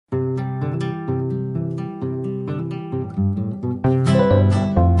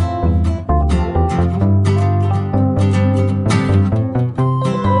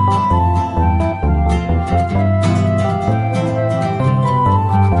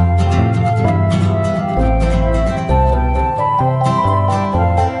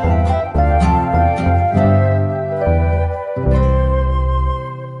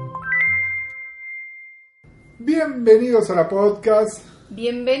la podcast.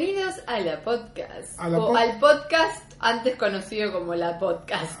 Bienvenidos a la podcast. Al podcast antes conocido como la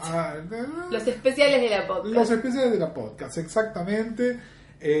podcast. Los especiales de la podcast. Los especiales de la podcast, exactamente.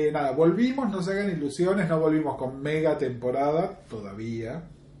 Nada, volvimos, no se hagan ilusiones, no volvimos con mega temporada todavía.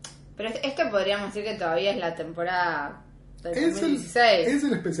 Pero esto podríamos decir que todavía es la temporada del 2016. Es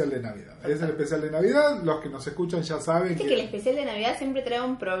el especial de Navidad. Perfecto. Es el especial de Navidad. Los que nos escuchan ya saben que el especial de Navidad siempre trae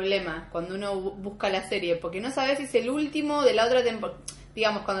un problema cuando uno busca la serie, porque no sabes si es el último de la otra temporada.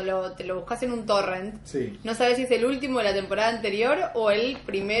 Digamos, cuando te lo buscas en un torrent, sí, no sabes si es el último de la temporada anterior o el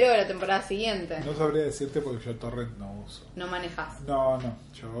primero de la temporada siguiente. No sabría decirte porque yo torrent no uso. No manejas. No,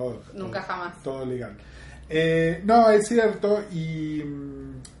 yo... Nunca jamás. Todo legal. No, es cierto, y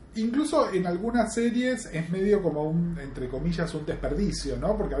incluso en algunas series es medio como un, entre comillas, un desperdicio,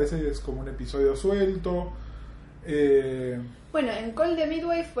 ¿no? Porque a veces es como un episodio suelto. Bueno, en Call the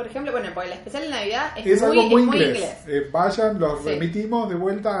Midwife, por ejemplo, porque el especial de Navidad es muy, algo muy inglés. Vayan, los remitimos de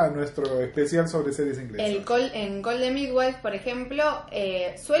vuelta a nuestro especial sobre series inglesas. En Call the Midwife, por ejemplo,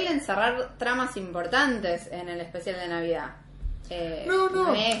 suelen cerrar tramas importantes en el especial de Navidad.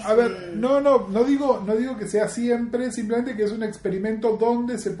 No digo que sea siempre, simplemente que es un experimento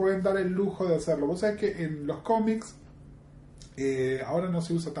donde se pueden dar el lujo de hacerlo. Vos sabés que en los cómics, ahora no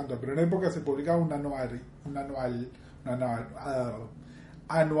se usa tanto, pero en época se publicaba un anual,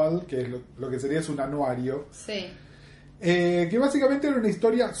 que es lo que sería es un anuario. Sí. Que básicamente era una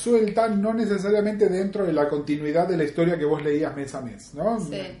historia suelta, no necesariamente dentro de la continuidad de la historia que vos leías mes a mes, ¿no?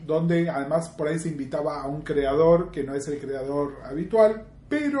 Sí. Donde además por ahí se invitaba a un creador que no es el creador habitual,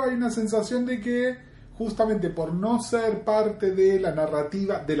 pero hay una sensación de que justamente por no ser parte de la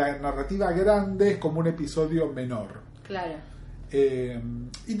narrativa grande es como un episodio menor. Claro.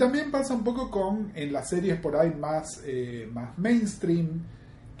 Y también pasa un poco en las series por ahí más mainstream,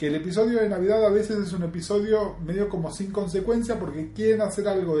 que el episodio de Navidad a veces es un episodio medio como sin consecuencia porque quieren hacer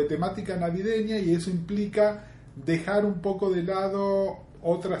algo de temática navideña y eso implica dejar un poco de lado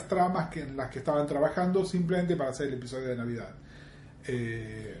otras tramas en las que estaban trabajando simplemente para hacer el episodio de Navidad.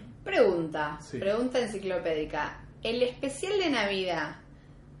 Pregunta sí. Pregunta enciclopédica. ¿El especial de Navidad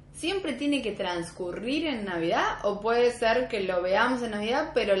siempre tiene que transcurrir en Navidad o puede ser que lo veamos en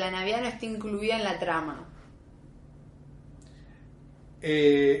Navidad pero la Navidad no esté incluida en la trama?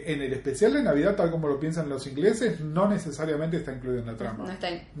 En el especial de Navidad, tal como lo piensan los ingleses, no necesariamente está incluido en la trama. No está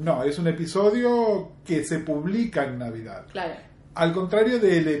ahí. No, es un episodio que se publica en Navidad. Claro. Al contrario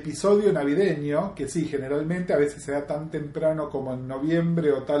del episodio navideño, que sí, generalmente a veces se da tan temprano como en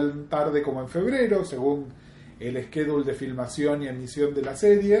noviembre o tan tarde como en febrero, según el schedule de filmación y emisión de la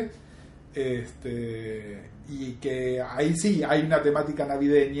serie, y que ahí sí hay una temática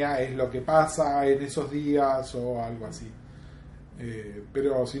navideña, es lo que pasa en esos días o algo así.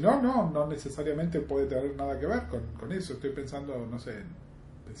 Pero si no necesariamente puede tener nada que ver con eso. Estoy pensando, no sé, en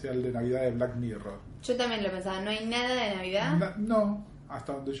especial de Navidad de Black Mirror. Yo también lo pensaba, ¿no hay nada de Navidad? No,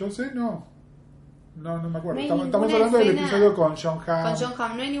 hasta donde yo sé, no me acuerdo. No estamos hablando del episodio con John Hamm. Con John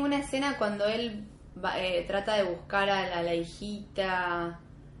Hamm, no hay ninguna escena cuando él trata de buscar a la hijita.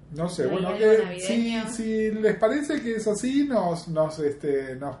 No sé, ¿No bueno, si les parece que es así, nos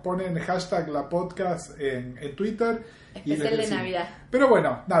ponen hashtag la podcast en Twitter. Especial de Navidad. Pero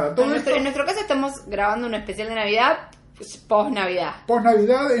bueno, nada, todo esto... En nuestro caso estamos grabando un especial de Navidad post-Navidad.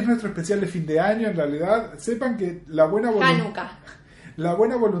 Post-Navidad es nuestro especial de fin de año, en realidad. Sepan que la buena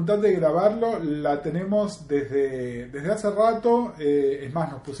voluntad de grabarlo la tenemos desde hace rato. Es más,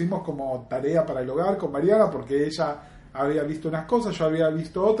 nos pusimos como tarea para el hogar con Mariana porque ella había visto unas cosas, yo había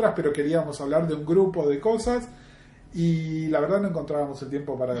visto otras, pero queríamos hablar de un grupo de cosas y la verdad no encontrábamos el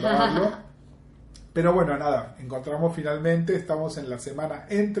tiempo para grabarlo. Pero bueno, nada, encontramos finalmente, estamos en la semana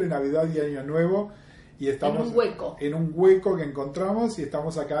entre Navidad y Año Nuevo y estamos en un hueco que encontramos y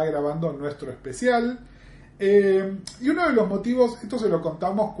estamos acá grabando nuestro especial. Y uno de los motivos, esto se lo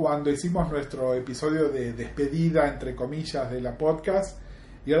contamos cuando hicimos nuestro episodio de despedida, entre comillas, de la podcast,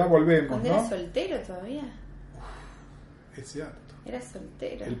 y ahora volvemos, ¿Cuándo ¿no? eras soltero todavía? Es cierto. Eras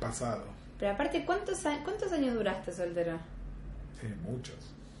soltero. El pasado. Pero aparte, ¿cuántos años duraste soltero? Muchos.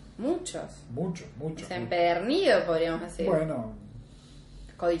 Muchos. O sea, empedernido, podríamos decir. Bueno.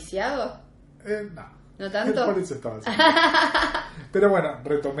 ¿Codiciado? No. ¿No tanto? Por eso estaba así. Pero bueno,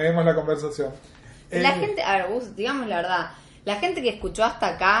 retomemos la conversación. La gente, a ver, digamos la verdad, la gente que escuchó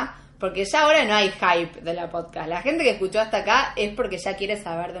hasta acá, porque ya ahora no hay hype de la podcast, la gente que escuchó hasta acá es porque ya quiere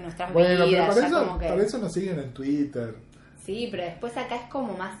saber de nuestras vidas. Pero para eso nos siguen en Twitter. Sí, pero después acá es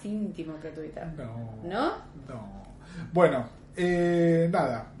como más íntimo que Twitter. No. Bueno,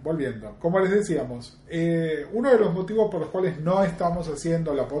 nada, volviendo. Como les decíamos, uno de los motivos por los cuales no estamos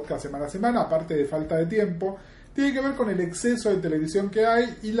haciendo la podcast semana a semana, aparte de falta de tiempo, tiene que ver con el exceso de televisión que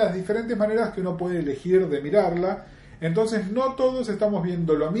hay y las diferentes maneras que uno puede elegir de mirarla. Entonces no todos estamos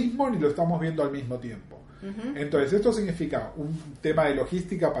viendo lo mismo ni lo estamos viendo al mismo tiempo. Entonces esto significa un tema de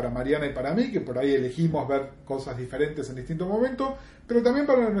logística para Mariana y para mí, que por ahí elegimos ver cosas diferentes en distintos momentos, pero también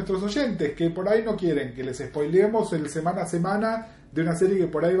para nuestros oyentes, que por ahí no quieren que les spoileemos el semana a semana de una serie que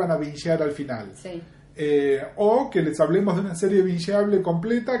por ahí van a bingear al final. Sí. O que les hablemos de una serie bingeable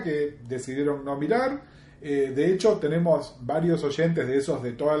completa que decidieron no mirar. De hecho, tenemos varios oyentes de esos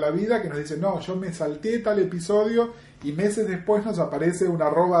de toda la vida que nos dicen, no, yo me salté tal episodio, y meses después nos aparece una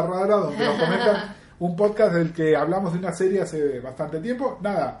arroba rara donde nos comentan un podcast del que hablamos de una serie hace bastante tiempo.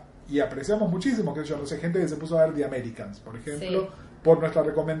 Nada, y apreciamos muchísimo, que yo no sé, gente que se puso a ver The Americans, por ejemplo, por nuestra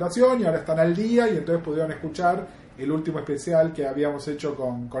recomendación, y ahora están al día y entonces pudieron escuchar el último especial que habíamos hecho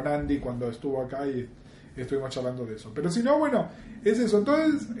con Andy cuando estuvo acá y estuvimos charlando de eso. Pero si no, bueno, es eso.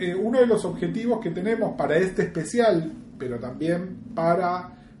 Entonces, uno de los objetivos que tenemos para este especial, pero también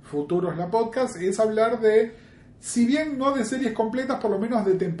para futuros La Podcast, es hablar de, si bien no de series completas, por lo menos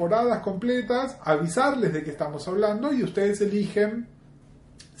de temporadas completas, avisarles de qué estamos hablando y ustedes eligen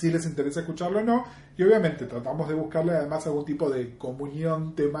si les interesa escucharlo o no. Y obviamente tratamos de buscarle además algún tipo de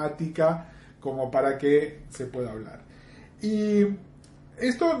comunión temática como para que se pueda hablar. Y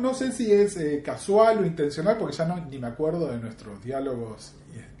esto no sé si es casual o intencional, porque ya ni me acuerdo de nuestros diálogos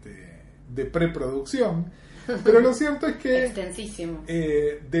de preproducción, pero lo cierto es que extensísimo.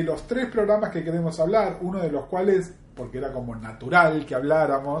 De los 3 programas que queremos hablar, uno de los cuales, porque era como natural que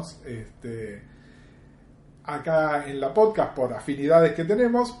habláramos acá en la podcast por afinidades que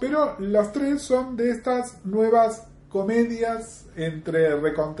tenemos, pero los 3 son de estas nuevas comedias entre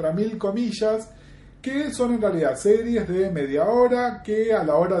recontra mil comillas, que son en realidad series de media hora que a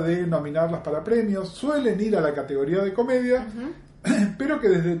la hora de nominarlas para premios suelen ir a la categoría de comedia, pero que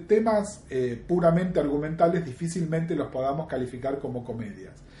desde temas puramente argumentales difícilmente los podamos calificar como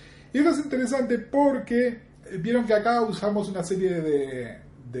comedias. Y esto es interesante porque vieron que acá usamos una serie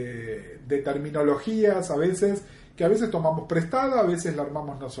de terminologías a veces, que a veces tomamos prestada, a veces la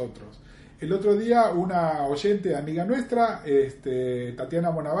armamos nosotros. El otro día una oyente, amiga nuestra,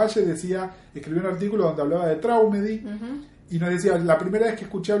 Tatiana Monavalle, escribió un artículo donde hablaba de Traumedy, y nos decía, la primera vez que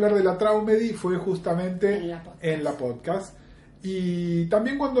escuché hablar de la Traumedy fue justamente en la podcast. Y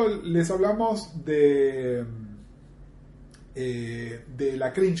también cuando les hablamos de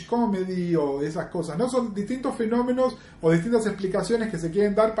la cringe comedy o esas cosas, ¿no? Son distintos fenómenos o distintas explicaciones que se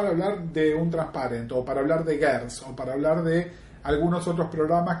quieren dar para hablar de un Transparent, o para hablar de Girls, o para hablar de algunos otros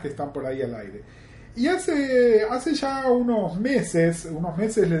programas que están por ahí al aire. Y hace ya unos meses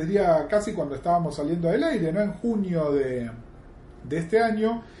les diría casi cuando estábamos saliendo del aire, ¿no? En junio de este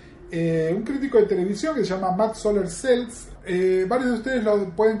año, un crítico de televisión que se llama Matt Soler-Seltz, varios de ustedes lo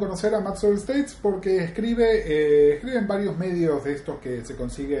pueden conocer a Matt Soler-Seltz porque escribe en varios medios de estos que se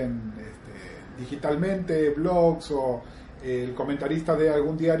consiguen digitalmente, blogs, o el comentarista de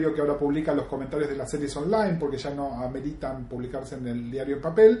algún diario que ahora publica los comentarios de las series online porque ya no ameritan publicarse en el diario en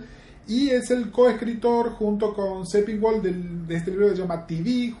papel, y es el coescritor junto con Seppingwall de este libro que se llama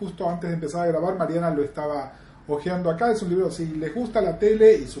TV. Justo antes de empezar a grabar, Mariana lo estaba hojeando acá. Es un libro, si les gusta la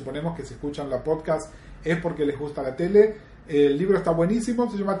tele, y suponemos que si escuchan la podcast es porque les gusta la tele, el libro está buenísimo,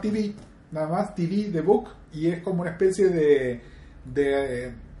 se llama TV, nada más, TV The Book, y es como una especie de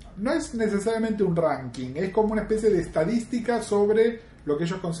no es necesariamente un ranking, es como una especie de estadística sobre lo que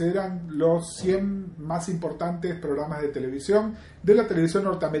ellos consideran los 100 más importantes programas de televisión de la televisión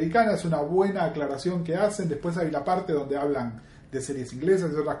norteamericana. Es una buena aclaración que hacen. Después hay la parte donde hablan de series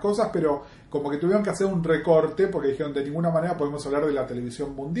inglesas y otras cosas, pero como que tuvieron que hacer un recorte porque dijeron, de ninguna manera podemos hablar de la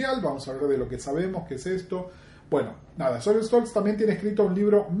televisión mundial, vamos a hablar de lo que sabemos, que es esto. Bueno, nada, Soler-Seltz también tiene escrito un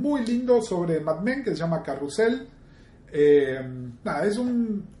libro muy lindo sobre Mad Men que se llama Carrusel. Nada, es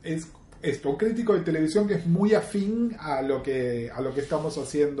un crítico de televisión que es muy afín a lo que estamos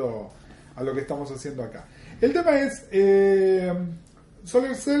haciendo acá. El tema es,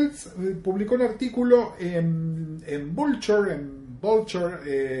 Soler-Seltz publicó un artículo en Vulture,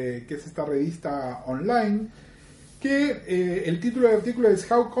 que es esta revista online, que el título del artículo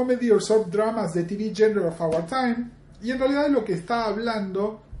es How Comedy or Soap Drama as the TV Genre of Our Time, y en realidad lo que está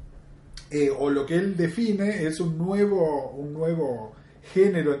hablando, o lo que él define, es un nuevo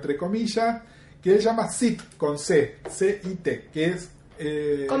género, entre comillas, que él llama CIT, con C, C-I-T, que es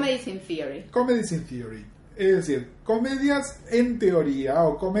Comedies in Theory. Comedies in Theory. Es decir, comedias en teoría,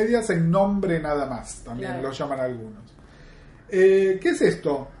 o comedias en nombre nada más, también lo llaman algunos. ¿Qué es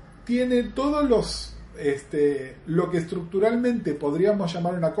esto? Tiene todos lo que estructuralmente podríamos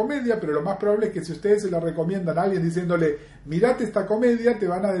llamar una comedia, pero lo más probable es que si ustedes se la recomiendan a alguien diciéndole, mirate esta comedia, te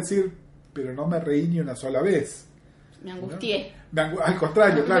van a decir, pero no me reí ni una sola vez. Me angustié. ¿No? Al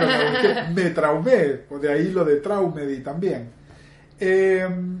contrario, claro, me traumé, de ahí lo de Traumedy también.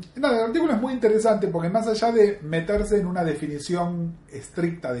 Nada, el artículo es muy interesante porque más allá de meterse en una definición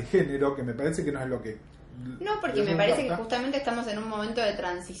estricta de género, que me parece que no es lo que... No, porque me parece que justamente estamos en un momento de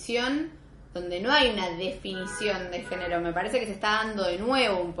transición donde no hay una definición de género. Me parece que se está dando de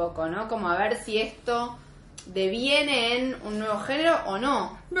nuevo un poco, ¿no? Como a ver si esto deviene en un nuevo género o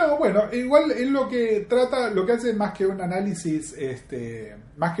no. No, bueno, igual es lo que trata, lo que hace más que un análisis, es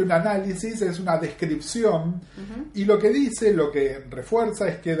una descripción, y lo que dice, lo que refuerza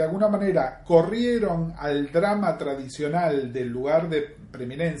es que de alguna manera corrieron al drama tradicional del lugar de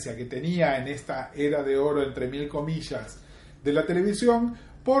preeminencia que tenía en esta era de oro, entre mil comillas, de la televisión,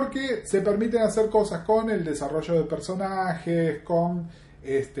 porque se permiten hacer cosas con el desarrollo de personajes, con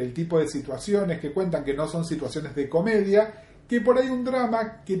el tipo de situaciones que cuentan que no son situaciones de comedia, que por ahí un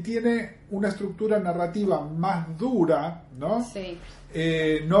drama que tiene una estructura narrativa más dura, ¿no? Sí.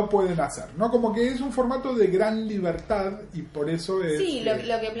 No pueden hacer, ¿no? Como que es un formato de gran libertad y por eso es... Sí,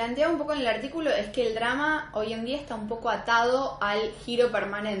 lo que plantea un poco en el artículo es que el drama hoy en día está un poco atado al giro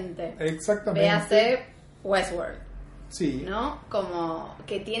permanente. Exactamente. Véase Westworld. Sí. ¿No? Como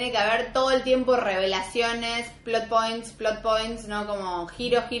que tiene que haber todo el tiempo revelaciones, plot points, ¿no? Como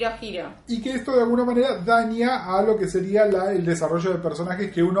giro. Y que esto de alguna manera daña a lo que sería el desarrollo de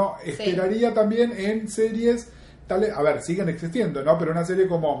personajes que uno esperaría también en series tales, a ver, siguen existiendo, ¿no? Pero una serie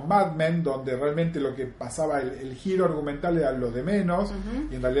como Mad Men, donde realmente lo que pasaba, el giro argumental era lo de menos,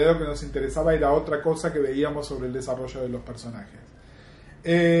 y en realidad lo que nos interesaba era otra cosa que veíamos sobre el desarrollo de los personajes.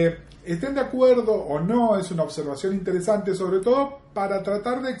 Estén de acuerdo o no, es una observación interesante, sobre todo para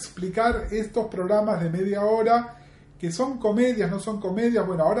tratar de explicar estos programas de media hora que son comedias, no son comedias.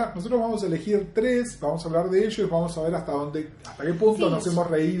 Bueno, ahora nosotros vamos a elegir 3, vamos a hablar de ellos y vamos a ver hasta qué punto nos hemos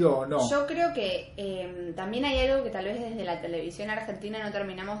reído o no. Yo creo que también hay algo que tal vez desde la televisión argentina no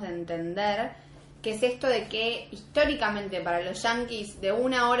terminamos de entender, que es esto de que históricamente para los yankees de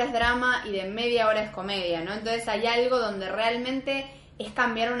 1 hora es drama y de media hora es comedia, ¿no? Entonces hay algo donde realmente es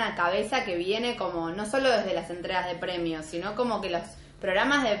cambiar una cabeza que viene como no solo desde las entregas de premios, sino como que los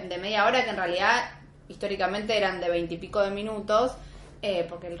programas de media hora, que en realidad históricamente eran de 20 y pico de minutos,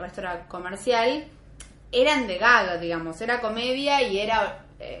 porque el resto era comercial, eran de gag, digamos, era comedia y era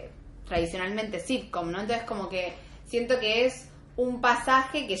tradicionalmente sitcom, ¿no? Entonces como que siento que es un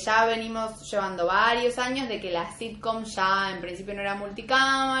pasaje que ya venimos llevando varios años, de que la sitcom ya en principio no era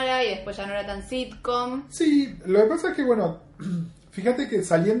multicámara y después ya no era tan sitcom. Sí, lo que pasa es que, bueno, fíjate que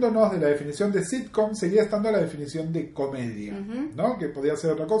saliéndonos de la definición de sitcom, seguía estando la definición de comedia, ¿no? Que podía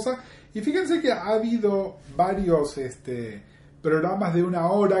ser otra cosa. Y fíjense que ha habido varios programas de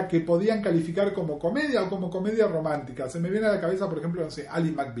 1 hora que podían calificar como comedia o como comedia romántica. Se me viene a la cabeza, por ejemplo, no sé,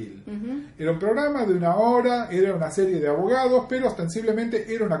 Ally McBeal. Era un programa de 1 hora, era una serie de abogados, pero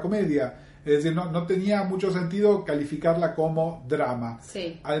ostensiblemente era una comedia. Es decir, no tenía mucho sentido calificarla como drama.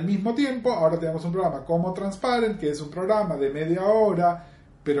 Sí. Al mismo tiempo, ahora tenemos un programa como Transparent, que es un programa de media hora,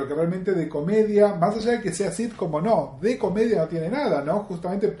 pero que realmente de comedia, más allá de que sea sitcom o no, de comedia no tiene nada, ¿no?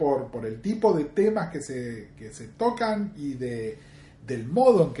 Justamente por el tipo de temas que se tocan y del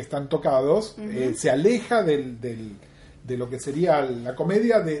modo en que están tocados, se aleja de lo que sería la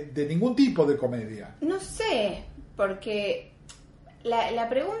comedia de ningún tipo de comedia. No sé, porque la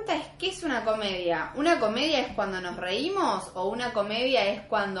pregunta es, ¿qué es una comedia? ¿Una comedia es cuando nos reímos o una comedia es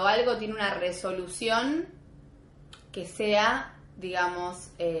cuando algo tiene una resolución que sea, digamos,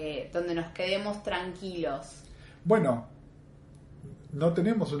 donde nos quedemos tranquilos? Bueno, no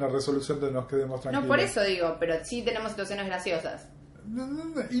tenemos una resolución donde nos quedemos tranquilos. No, por eso digo, pero sí tenemos situaciones graciosas.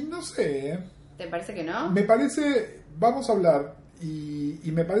 Y no sé. ¿Te parece que no? Me parece, vamos a hablar,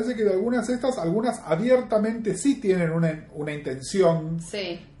 y me parece que de algunas abiertamente sí tienen una intención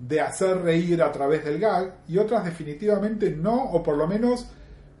de hacer reír a través del gag, y otras definitivamente no, o por lo menos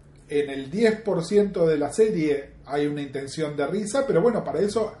en el 10% de la serie hay una intención de risa, pero bueno, para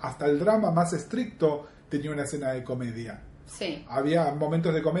eso hasta el drama más estricto tenía una escena de comedia. Sí. Había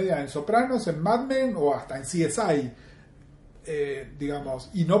momentos de comedia en Sopranos, en Mad Men o hasta en CSI, digamos,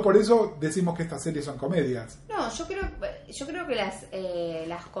 y no por eso decimos que estas series son comedias. No, yo creo que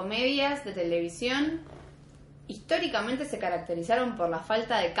las comedias de televisión históricamente se caracterizaron por la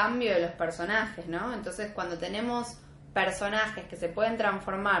falta de cambio de los personajes, ¿no? Entonces cuando tenemos personajes que se pueden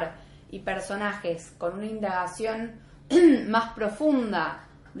transformar y personajes con una indagación más profunda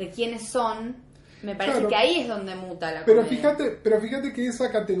de quiénes son, me parece que ahí es donde muta la comedia. Pero fíjate que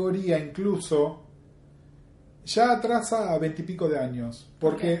esa categoría incluso ya atrasa a 20 y pico de años.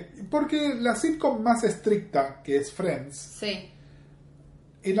 Porque la sitcom más estricta, que es Friends,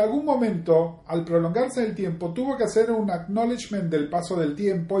 en algún momento, al prolongarse el tiempo, tuvo que hacer un acknowledgement del paso del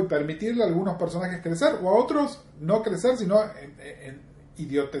tiempo y permitirle a algunos personajes crecer, o a otros no crecer, sino en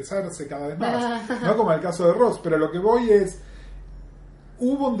idiotizarse cada vez más, no como en el caso de Ross. Pero lo que voy es,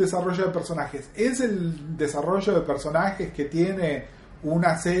 hubo un desarrollo de personajes. ¿Es el desarrollo de personajes que tiene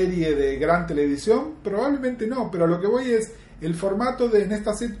una serie de gran televisión? Probablemente no, pero lo que voy es, el formato de en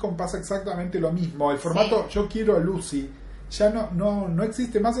esta sitcom pasa exactamente lo mismo. El formato Yo quiero a Lucy ya no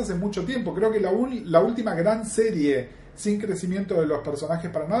existe más hace mucho tiempo. Creo que la última gran serie sin crecimiento de los personajes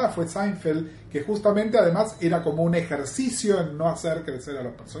para nada fue Seinfeld, que justamente además era como un ejercicio en no hacer crecer a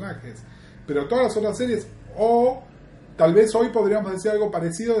los personajes. Pero todas las otras series, o tal vez hoy podríamos decir algo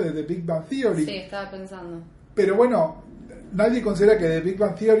parecido de The Big Bang Theory. Sí, estaba pensando. Pero bueno, nadie considera que The Big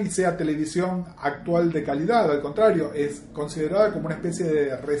Bang Theory sea televisión actual de calidad. Al contrario, es considerada como una especie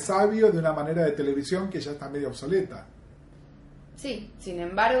de resabio de una manera de televisión que ya está medio obsoleta. Sí, sin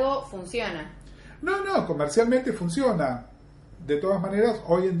embargo, funciona. No, comercialmente funciona. De todas maneras,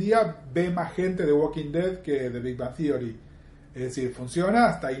 hoy en día ve más gente de Walking Dead que de Big Bang Theory. Es decir, funciona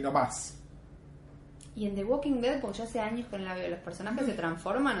hasta ahí nomás. Y en The Walking Dead, porque yo hace años que no la veo, ¿los personajes se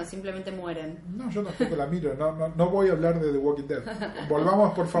transforman o simplemente mueren? No, yo tampoco la miro. No voy a hablar de The Walking Dead.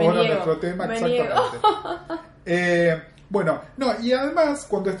 Volvamos, por favor, a nuestro tema. Exactamente. Bueno, no, y además,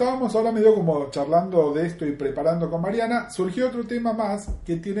 cuando estábamos ahora medio como charlando de esto y preparando con Mariana, surgió otro tema más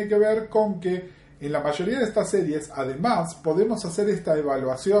que tiene que ver con que en la mayoría de estas series, además, podemos hacer esta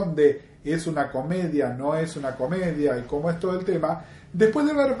evaluación de ¿es una comedia, no es una comedia? Y cómo es todo el tema, después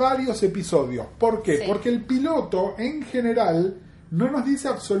de ver varios episodios. ¿Por qué? Sí. Porque el piloto, en general, no nos dice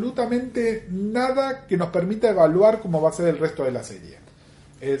absolutamente nada que nos permita evaluar cómo va a ser el resto de la serie.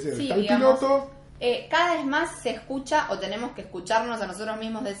 Es decir, está el piloto... cada vez más se escucha, o tenemos que escucharnos a nosotros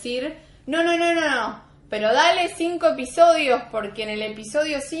mismos decir, no, pero dale 5 episodios, porque en el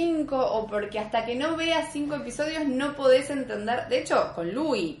episodio 5, o porque hasta que no veas 5 episodios no podés entender. De hecho, con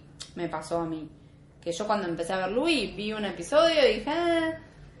Louis me pasó a mí, que yo cuando empecé a ver Louis vi un episodio y dije,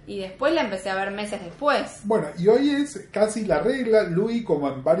 y después la empecé a ver meses después. Bueno, y hoy es casi la regla. Louis, como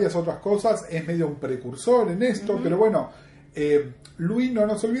en varias otras cosas, es medio un precursor en esto, pero bueno, Louis, no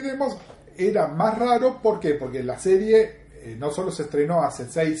nos olvidemos, era más raro. ¿Por qué? Porque la serie no solo se estrenó hace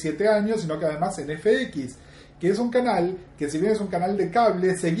 6-7 años, sino que además en FX, que es un canal que, si bien es un canal de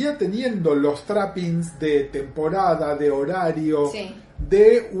cable, seguía teniendo los trappings de temporada, de horario,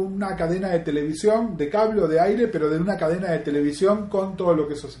 de una cadena de televisión, de cable o de aire, pero de una cadena de televisión con todo lo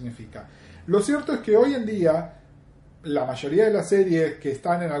que eso significa. Lo cierto es que hoy en día la mayoría de las series que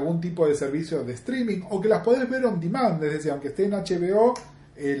están en algún tipo de servicio de streaming, o que las podés ver on demand, es decir, aunque esté en HBO,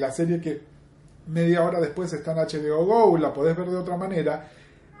 la serie que media hora después está en HBO Go, la podés ver de otra manera,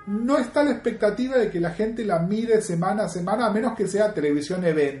 no está la expectativa de que la gente la mire semana a semana, a menos que sea televisión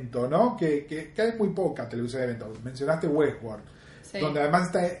evento, ¿no? Que hay muy poca televisión evento. Mencionaste Westworld, donde además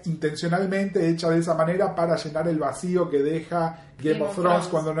está intencionalmente hecha de esa manera para llenar el vacío que deja Game of Thrones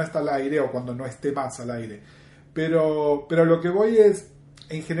cuando no está al aire, o cuando no esté más al aire. Pero lo que voy es,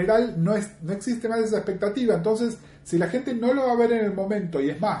 en general no existe más esa expectativa. Entonces, si la gente no lo va a ver en el momento,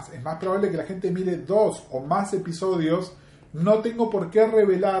 y es más probable que la gente mire 2 o más episodios, no tengo por qué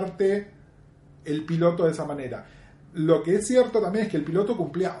revelarte el piloto de esa manera. Lo que es cierto también es que el piloto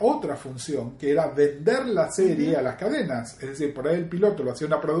cumplía otra función, que era vender la serie a las cadenas. Es decir, por ahí el piloto lo hacía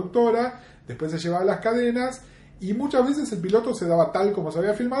una productora, después se llevaba a las cadenas, y muchas veces el piloto se daba tal como se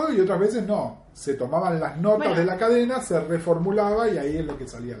había filmado, y otras veces no. Se tomaban las notas de la cadena, se reformulaba, y ahí es lo que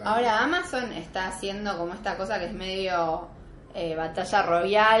salía. Ahora Amazon está haciendo como esta cosa que es medio batalla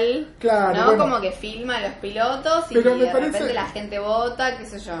royal, claro, ¿no? Bueno, como que filma los pilotos y de repente la gente vota, qué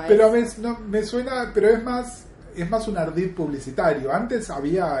sé yo. Pero me suena, pero es más un ardid publicitario. Antes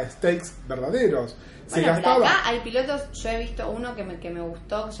había stakes verdaderos. Bueno, pero acá hay pilotos. Yo he visto uno que me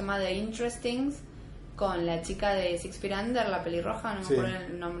gustó, que se llama The Interestings, con la chica de Six Feet Under, la pelirroja, no me acuerdo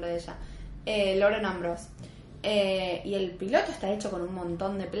el nombre de ella, Lauren Ambrose. Y el piloto está hecho con un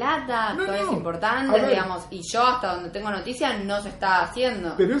montón de plata, actores importantes, digamos, y yo hasta donde tengo noticias no se está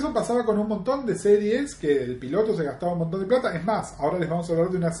haciendo. Pero eso pasaba con un montón de series, que el piloto se gastaba un montón de plata. Es más, ahora les vamos a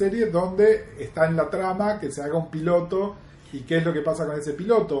hablar de una serie donde está en la trama que se haga un piloto y qué es lo que pasa con ese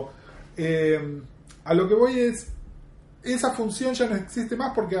piloto. A lo que voy es, esa función ya no existe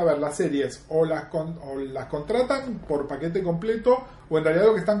más, porque, a ver, las series o las contratan por paquete completo, o en realidad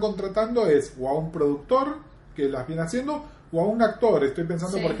lo que están contratando es o a un productor que las viene haciendo, o a un actor. Estoy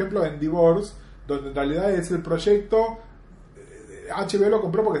pensando, por ejemplo, en Divorce, donde en realidad es el proyecto, HBO lo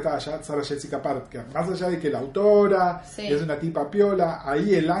compró porque estaba ya Sarah Jessica Parker. Más allá de que la autora es una tipa piola,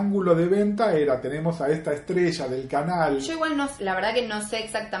 ahí el ángulo de venta era, tenemos a esta estrella del canal. Yo igual no, la verdad que no sé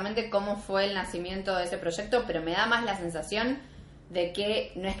exactamente cómo fue el nacimiento de ese proyecto, pero me da más la sensación de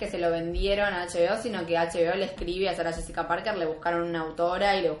que no es que se lo vendieron a HBO, sino que HBO le escribe a Sarah Jessica Parker, le buscaron una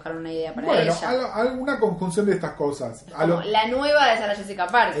autora y le buscaron una idea para ella. Bueno, alguna conjunción de estas cosas. Como la nueva de Sarah Jessica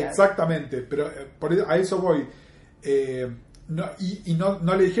Parker. Exactamente, pero a eso voy.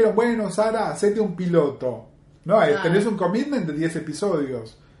 No le dijeron, bueno, Sara, hacete un piloto. No, tenés un commitment de 10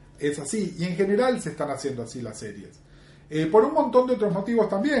 episodios. Es así, y en general se están haciendo así las series. Por un montón de otros motivos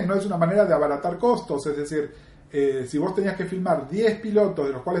también, no es una manera de abaratar costos, es decir, si vos tenías que filmar 10 pilotos,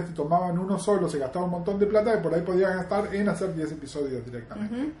 de los cuales te tomaban uno solo, se gastaba un montón de plata, y por ahí podías gastar en hacer 10 episodios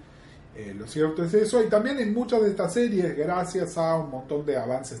directamente. Lo cierto es eso, y también en muchas de estas series, gracias a un montón de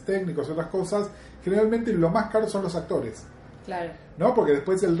avances técnicos y otras cosas, generalmente lo más caro son los actores. Claro. ¿No? Porque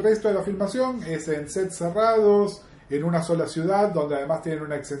después el resto de la filmación es en sets cerrados, en una sola ciudad, donde además tienen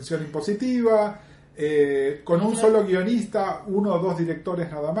una exención impositiva, con un solo guionista, 1 o 2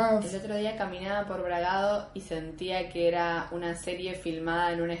 directores nada más. El otro día caminaba por Bragado y sentía que era una serie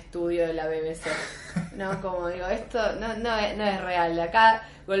filmada en un estudio de la BBC. No, como digo, esto no es real. Acá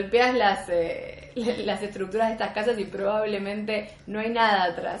golpeas las estructuras de estas casas y probablemente no hay nada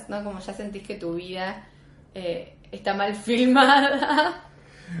atrás, ¿no? Como ya sentís que tu vida está mal filmada.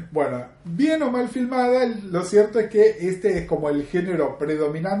 Bueno, bien o mal filmada, lo cierto es que este es como el género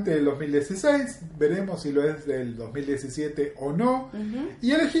predominante del 2016, veremos si lo es del 2017 o no,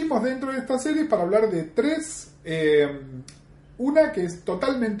 y elegimos dentro de esta serie para hablar de 3, una que es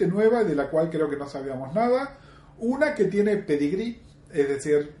totalmente nueva y de la cual creo que no sabíamos nada, una que tiene pedigrí, es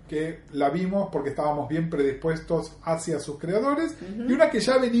decir, que la vimos porque estábamos bien predispuestos hacia sus creadores, y una que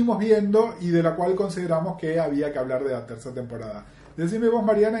ya venimos viendo y de la cual consideramos que había que hablar de la tercera temporada. Decime vos,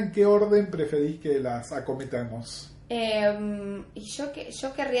 Mariana, ¿en qué orden preferís que las acometamos?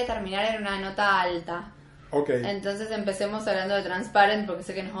 Yo querría terminar en una nota alta. Ok. Entonces empecemos hablando de Transparent porque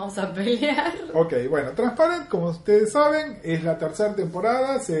sé que nos vamos a pelear. Ok, bueno, Transparent, como ustedes saben, es la tercera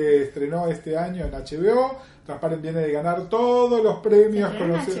temporada, se estrenó este año en HBO. Transparent viene de ganar todos los premios. ¿Se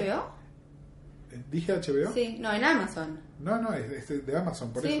estrenó en HBO? ¿Dije HBO? Sí, no, en Amazon. No, es de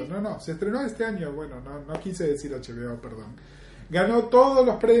Amazon, por eso. No, se estrenó este año, bueno, no quise decir HBO, perdón. Ganó todos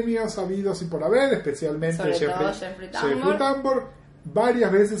los premios habidos y por haber, especialmente Jeffrey Tambor, varias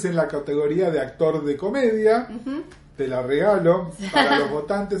veces en la categoría de actor de comedia. Te la regalo para los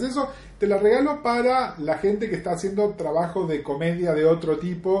votantes. Eso te la regalo para la gente que está haciendo trabajo de comedia de otro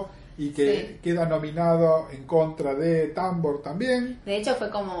tipo y que queda nominado en contra de Tambor también. De hecho fue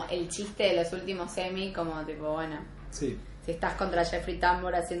como el chiste de los últimos Emmy, como tipo, bueno, si estás contra Jeffrey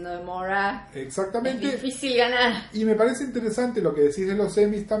Tambor haciendo de Mora, exactamente, es difícil ganar. Y me parece interesante lo que decís de los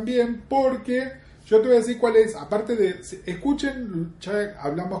Emmys también, porque yo te voy a decir cuál es, aparte de, escuchen, ya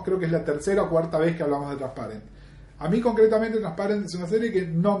hablamos, creo que es la tercera o cuarta vez que hablamos de Transparent. A mí concretamente Transparent es una serie que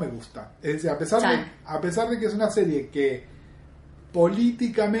no me gusta. Es decir, a pesar de que es una serie que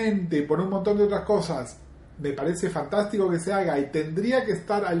políticamente y por un montón de otras cosas me parece fantástico que se haga y tendría que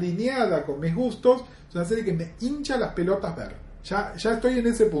estar alineada con mis gustos, es una serie que me hincha las pelotas ver. Ya estoy en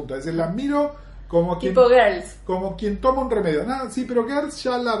ese punto, es decir, la miro como quien, tipo Girls, como quien toma un remedio. Sí, pero Girls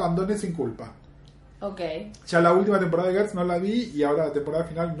ya la abandoné sin culpa. Okay. Ya la última temporada de Girls no la vi y ahora la temporada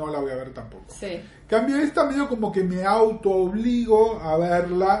final no la voy a ver tampoco. Sí. Cambio esta medio como que me auto-obligo a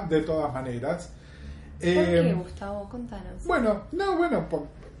verla de todas maneras. ¿Por qué, Gustavo? Contanos. Bueno,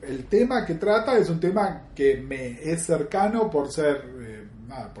 el tema que trata es un tema que me es cercano por ser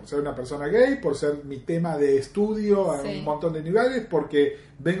una persona gay, por ser mi tema de estudio a un montón de niveles, porque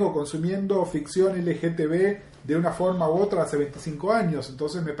vengo consumiendo ficción LGTB de una forma u otra hace 25 años,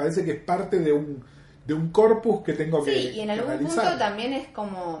 entonces me parece que es parte de un corpus que tengo que y en algún punto también es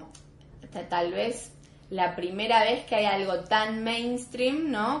como tal vez la primera vez que hay algo tan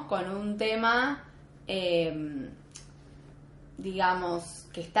mainstream, ¿no? Con un tema digamos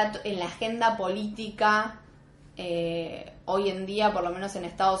que está en la agenda política hoy en día, por lo menos en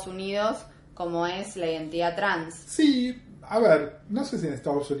Estados Unidos, como es la identidad trans. Sí, a ver, no sé si en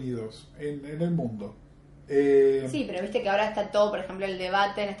Estados Unidos, en el mundo. Sí, pero viste que ahora está todo, por ejemplo, el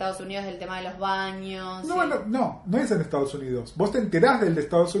debate en Estados Unidos del tema de los baños. No es en Estados Unidos. Vos te enterás del de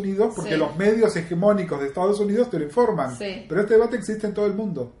Estados Unidos porque los medios hegemónicos de Estados Unidos te lo informan. Sí. Pero este debate existe en todo el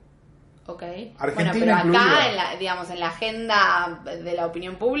mundo. Ok. Argentina pero acá, en la agenda de la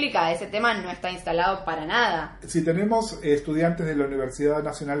opinión pública, ese tema no está instalado para nada. Si tenemos estudiantes de la Universidad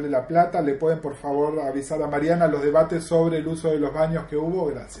Nacional de La Plata, ¿le pueden por favor avisar a Mariana los debates sobre el uso de los baños que hubo?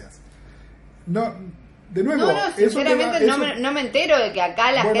 Gracias. De nuevo, sinceramente no me entero de que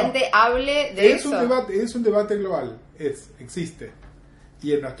acá la gente hable de eso. Es un debate global, existe.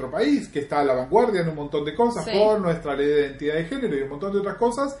 Y en nuestro país, que está a la vanguardia en un montón de cosas, por nuestra ley de identidad de género y un montón de otras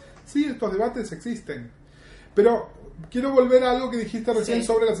cosas, sí, estos debates existen. Pero quiero volver a algo que dijiste recién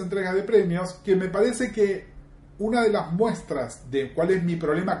sobre las entregas de premios, que me parece que una de las muestras de cuál es mi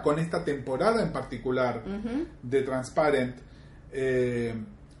problema con esta temporada en particular de Transparent,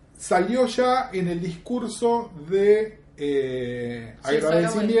 salió ya en el discurso de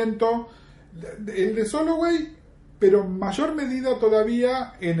agradecimiento, el de Soloway, pero en mayor medida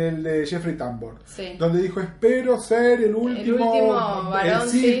todavía en el de Jeffrey Tambor, donde dijo: espero ser el último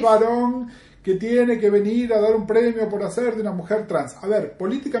varón que tiene que venir a dar un premio por hacer de una mujer trans. A ver,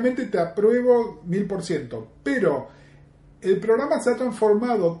 políticamente te apruebo 1000%, pero el programa se ha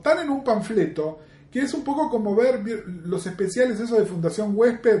transformado tan en un panfleto que es un poco como ver los especiales esos de Fundación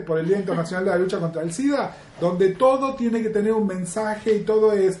Huésped por el Día Internacional de la Lucha contra el SIDA, donde todo tiene que tener un mensaje y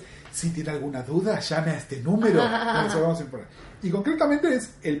todo es: si tiene alguna duda, llame a este número. Y concretamente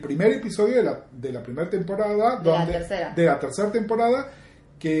es el primer episodio de la primera temporada, de la tercera temporada,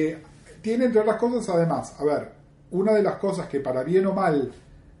 que tiene, entre otras cosas, además, a ver, una de las cosas que para bien o mal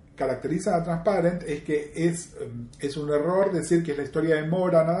caracteriza a Transparent es que es un error decir que es la historia de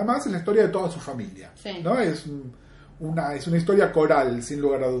Mora nada más, es la historia de toda su familia, ¿no? Es una historia coral, sin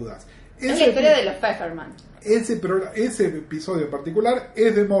lugar a dudas. Es la historia de los Pfefferman. Ese episodio en particular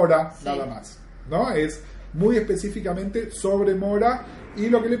es de Mora, nada más, ¿no? Es muy específicamente sobre Mora y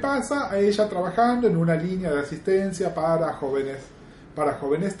lo que le pasa a ella trabajando en una línea de asistencia para jóvenes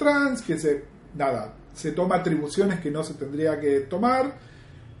trans, que se toma atribuciones que no se tendría que tomar,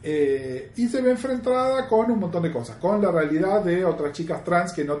 y se ve enfrentada con un montón de cosas, con la realidad de otras chicas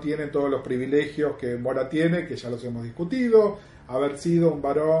trans que no tienen todos los privilegios que Mora tiene, que ya los hemos discutido, haber sido un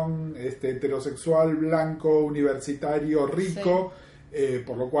varón heterosexual, blanco, universitario, rico,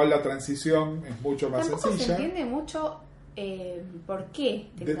 por lo cual la transición es mucho más sencilla. Tampoco se entiende mucho por qué.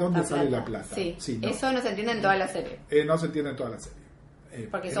 ¿De dónde sale la plata? Sí, ¿no? Eso no se entiende en toda la serie. No se entiende en toda la serie.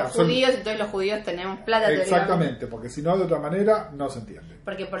 Porque son judíos y todos los judíos tenemos plata. Exactamente, porque si no, de otra manera, no se entiende.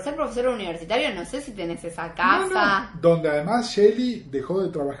 Porque por ser profesor universitario, no sé si tenés esa casa. No. Donde además Shelly dejó de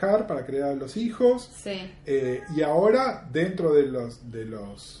trabajar para criar a los hijos. Y ahora, dentro de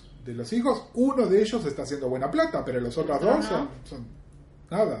los hijos, uno de ellos está haciendo buena plata, pero los otros dos son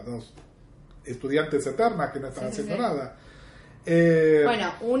dos estudiantes eternas que no están haciendo nada.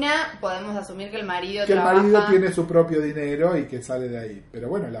 Bueno, podemos asumir que el marido trabaja. El marido tiene su propio dinero y que sale de ahí. Pero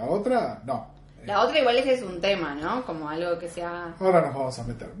bueno, la otra, no. La otra igual es un tema, ¿no? Como algo que sea... Ahora nos vamos a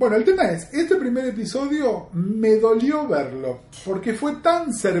meter. Bueno, el tema es, este primer episodio me dolió verlo, porque fue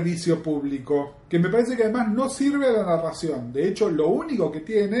tan servicio público, que me parece que además no sirve a la narración. De hecho, lo único que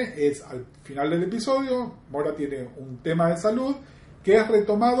tiene es, al final del episodio, Mora tiene un tema de salud, que es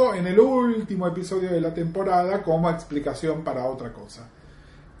retomado en el último episodio de la temporada como explicación para otra cosa.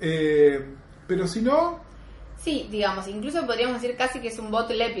 Pero si no... Sí, digamos, incluso podríamos decir casi que es un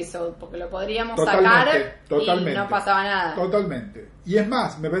bottle episode, porque lo podríamos sacar y no pasaba nada. Totalmente. Y es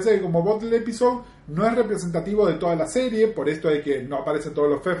más, me parece que como bottle episode no es representativo de toda la serie, por esto de que no aparecen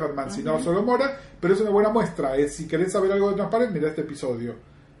todos los Pfefferman, sino solo Mora, pero es una buena muestra. Si querés saber algo de Transparent, mirá este episodio.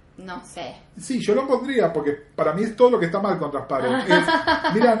 No sé. Sí, yo lo pondría porque para mí es todo lo que está mal con Transparent.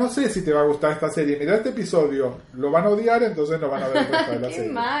 Mira, no sé si te va a gustar esta serie. Mira este episodio. Lo van a odiar, entonces no van a ver el resto de la serie.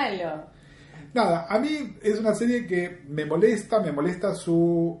 ¡Qué malo! Nada, a mí es una serie que me molesta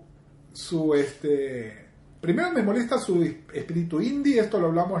su primero me molesta su espíritu indie. Esto lo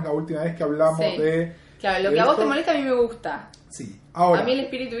hablamos la última vez que hablamos de... Claro, lo que a vos te molesta a mí me gusta. Sí, ahora... A mí el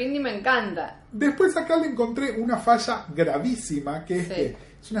espíritu indie me encanta. Después acá le encontré una falla gravísima, que es que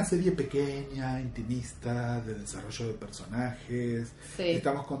es una serie pequeña, intimista, de desarrollo de personajes.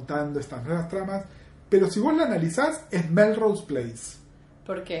 Estamos contando estas nuevas tramas. Pero si vos la analizás, es Melrose Place.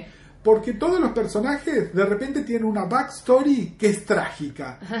 ¿Por qué? Porque todos los personajes de repente tienen una backstory que es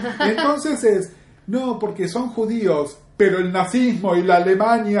trágica. Entonces no, porque son judíos, pero el nazismo y la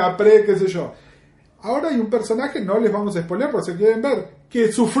Alemania qué sé yo. Ahora hay un personaje, no les vamos a spoiler por si quieren ver,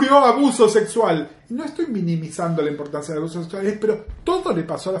 que sufrió abuso sexual. Y no estoy minimizando la importancia del abuso sexual, pero todo le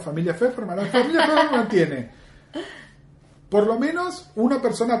pasó a la familia Pfefferman. La familia Pfefferman tiene por lo menos una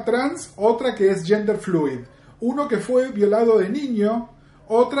persona trans, otra que es gender fluid, uno que fue violado de niño,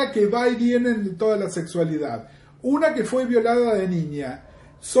 otra que va y viene en toda la sexualidad, una que fue violada de niña,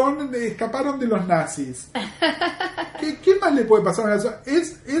 escaparon de los nazis. ¿Qué más le puede pasar a una?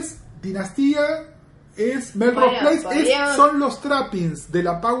 Es dinastía, es Melrose Place, son los trappings de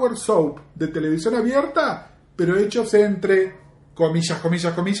la Power Soap de televisión abierta, pero hechos entre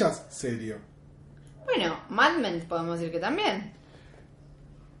comillas, serio. Bueno, Mad Men podemos decir que también.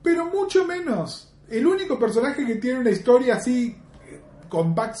 Pero mucho menos. El único personaje que tiene una historia así,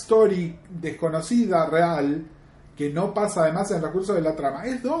 con backstory desconocida, real, que no pasa además en el recurso de la trama,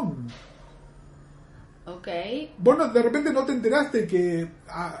 es Dawn. Ok. Vos de repente no te enteraste que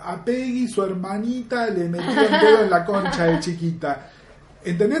a Peggy, su hermanita, le metió el dedo en la concha de chiquita.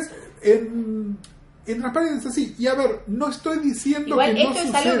 ¿Entendés? En Transparent es así. Y a ver, no estoy diciendo igual que no esto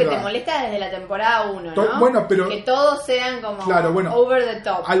suceda. Es algo que te molesta desde la temporada 1, ¿no? Bueno, pero que todos sean como claro, bueno, over the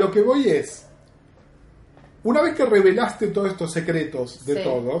top. A lo que voy es, una vez que revelaste todos estos secretos de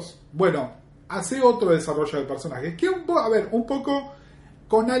todos, bueno, hace otro desarrollo de personajes. Que un poco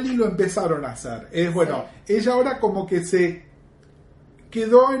con Ali lo empezaron a hacer. Ella ahora como que se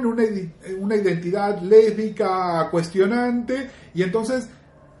quedó en una identidad lésbica cuestionante, y entonces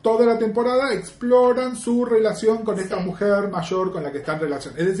toda la temporada exploran su relación con esta mujer mayor con la que está en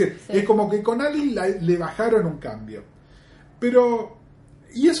relación. Es decir, es como que con Ali le bajaron un cambio. Pero,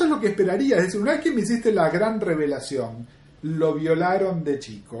 y eso es lo que esperaría. Es decir, una vez que me hiciste la gran revelación, lo violaron de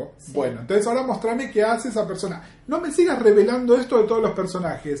chico. Sí. Bueno, entonces ahora mostrame qué hace esa persona. No me sigas revelando esto de todos los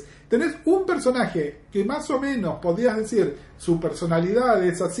personajes. Tenés un personaje que más o menos podías decir su personalidad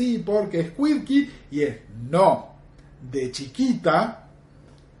es así porque es quirky, y es no, de chiquita.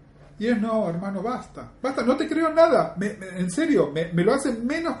 Y es no, hermano, basta, no te creo nada, en serio, me lo hace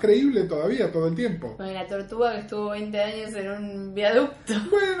menos creíble todavía todo el tiempo. Bueno, la tortuga que estuvo 20 años en un viaducto.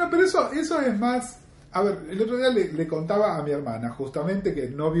 Bueno, pero eso es más. A ver, el otro día le contaba a mi hermana justamente que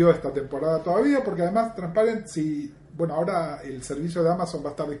no vio esta temporada todavía, porque además Transparent, ahora el servicio de Amazon va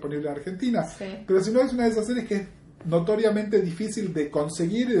a estar disponible en Argentina, pero si no, es una de esas series que es notoriamente difícil de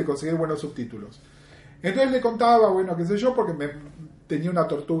conseguir y de conseguir buenos subtítulos. Entonces le contaba, qué sé yo, porque tenía una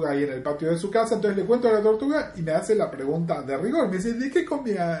tortuga ahí en el patio de su casa, entonces le cuento a la tortuga y me hace la pregunta de rigor. Me dice, ¿de qué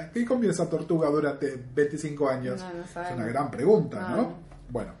comió esa tortuga durante 25 años? No es una gran pregunta, ¿no?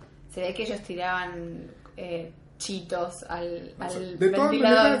 Bueno. Se ve que ellos tiraban chitos al de todas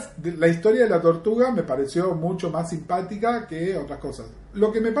maneras, la historia de la tortuga me pareció mucho más simpática que otras cosas.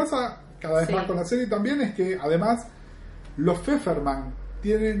 Lo que me pasa cada vez más con la serie también es que además los Pfefferman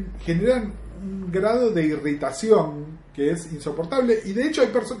generan un grado de irritación que es insoportable, y de hecho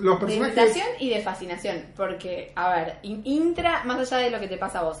hay los personajes de irritación y de fascinación, porque a ver, más allá de lo que te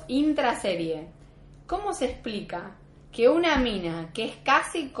pasa a vos, intraserie, ¿cómo se explica que una mina que es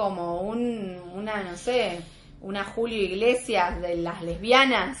casi como una Julio Iglesias de las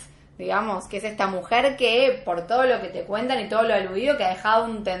lesbianas, digamos, que es esta mujer que por todo lo que te cuentan y todo lo aludido, que ha dejado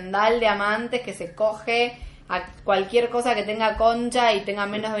un tendal de amantes, que se coge a cualquier cosa que tenga concha y tenga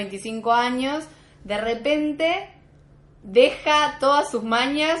menos de 25 años, de repente deja todas sus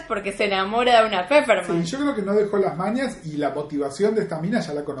mañas porque se enamora de una Pfefferman? Sí, yo creo que no dejó las mañas, y la motivación de esta mina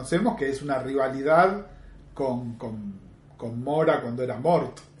ya la conocemos, que es una rivalidad con Mora cuando era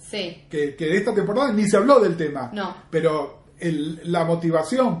Mort. Sí. Que de esta temporada ni se habló del tema. No. Pero la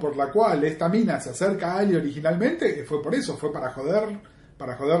motivación por la cual esta mina se acerca a Ali originalmente fue por eso, fue para joder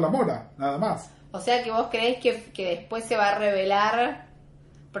la Mora, nada más. O sea que vos creés que después se va a revelar,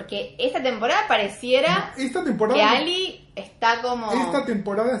 porque esta temporada pareciera que Ali está como... Esta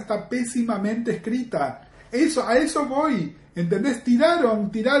temporada está pésimamente escrita. A eso voy. ¿Entendés?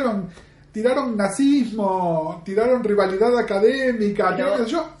 Tiraron nazismo, tiraron rivalidad académica,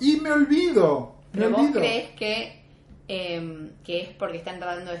 y me olvido. ¿Vos crees que es porque están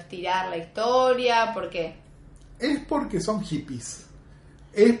tratando de estirar la historia? ¿Por qué? Es porque son hippies.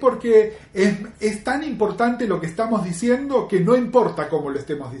 Es porque es tan importante lo que estamos diciendo que no importa cómo lo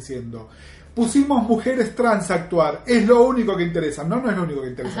estemos diciendo. Pusimos mujeres trans a actuar, es lo único que interesa. No es lo único que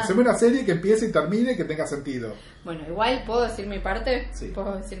interesa. Hacemos una serie que empiece y termine y que tenga sentido. Bueno, igual puedo decir mi parte, sí.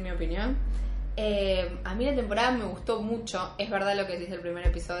 Puedo decir mi opinión. A mí la temporada me gustó mucho. Es verdad lo que dice el primer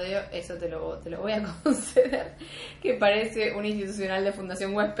episodio, eso te lo voy a conceder, que parece un institucional de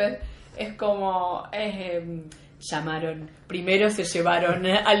Fundación Huésped. Es como... primero se llevaron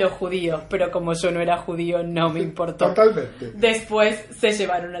a los judíos, pero como yo no era judío no me importó. Totalmente. Después se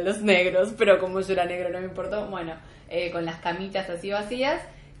llevaron a los negros, pero como yo era negro no me importó. Bueno, con las camitas así vacías.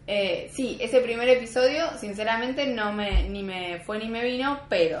 Sí, ese primer episodio sinceramente ni me fue ni me vino,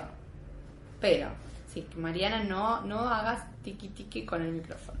 pero sí, Mariana, no hagas tiqui con el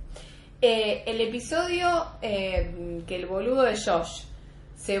micrófono. El episodio que el boludo de Josh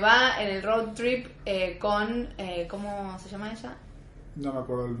se va en el road trip con... ¿cómo se llama ella? No me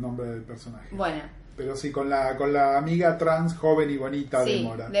acuerdo el nombre del personaje. Bueno. Pero sí, con la amiga trans joven y bonita de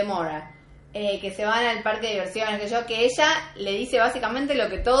Mora. Sí, de Mora. Que se van al parque de diversiones, que ella le dice básicamente lo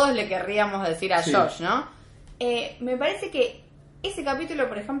que todos le querríamos decir a Josh, ¿no? Me parece que ese capítulo,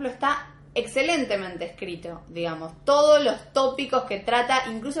 por ejemplo, está excelentemente escrito, digamos. Todos los tópicos que trata,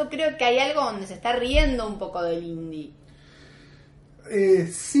 incluso creo que hay algo donde se está riendo un poco del indie.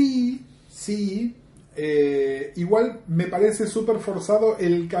 Sí. Igual me parece súper forzado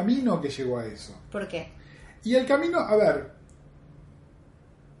el camino que llegó a eso. ¿Por qué? Y el camino, a ver,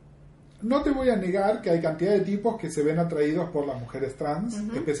 no te voy a negar que hay cantidad de tipos que se ven atraídos por las mujeres trans,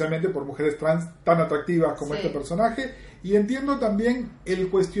 especialmente por mujeres trans tan atractivas como este personaje, y entiendo también el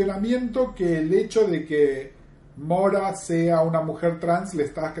cuestionamiento que el hecho de que Mora sea una mujer trans le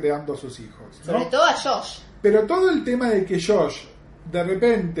está creando a sus hijos, ¿no? Sobre todo a Josh. Pero todo el tema de que Josh de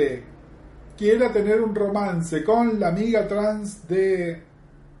repente quiera tener un romance con la amiga trans de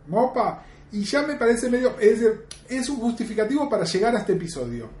Mopa, y ya me parece medio, es decir, es un justificativo para llegar a este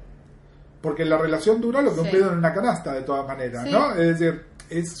episodio, porque la relación dura lo que un pedo en una canasta de todas maneras, ¿no? Es decir,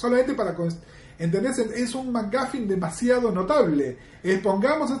 es solamente para, ¿entendés? Es un McGuffin demasiado notable.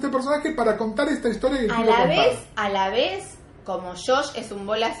 Pongamos a este personaje para contar esta historia que quiero contar. A la vez, como Josh es un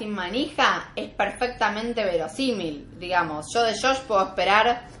bola sin manija, es perfectamente verosímil, digamos. Yo de Josh puedo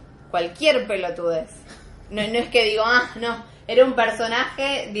esperar cualquier pelotudez. No es que digo, no, era un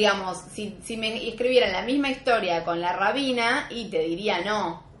personaje, digamos, si me escribieran la misma historia con la Rabina, y te diría,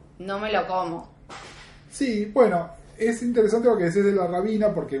 no me lo como. Sí, bueno, es interesante lo que decís de la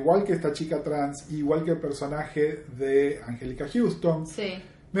Rabina, porque igual que esta chica trans, igual que el personaje de Angélica Houston,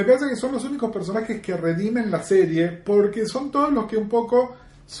 me parece que son los únicos personajes que redimen la serie, porque son todos los que un poco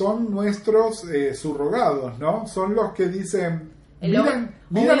son nuestros subrogados, ¿no? Son los que dicen,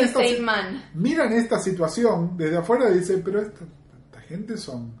 miran esta situación desde afuera y dicen, pero esta gente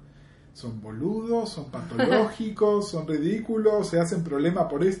son boludos, son patológicos, son ridículos, se hacen problema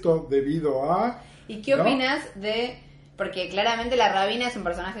por esto debido a... ¿Y qué opinas de...? Porque claramente la Rabina es un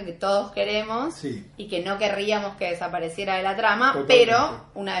personaje que todos queremos y que no querríamos que desapareciera de la trama, pero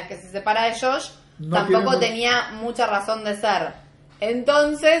una vez que se separa de Josh, tampoco tenía mucha razón de ser.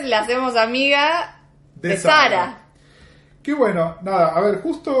 Entonces la hacemos amiga de Sara. Qué bueno, nada, a ver,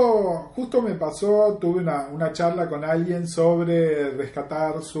 justo me pasó, tuve una charla con alguien sobre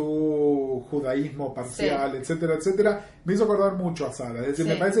rescatar su judaísmo parcial, etcétera, etcétera. Me hizo acordar mucho a Sara, es decir,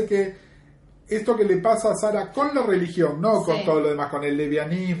 me parece que esto que le pasa a Sara con la religión, no con todo lo demás, con el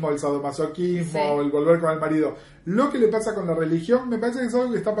lesbianismo, el sadomasoquismo, el volver con el marido, lo que le pasa con la religión, me parece que es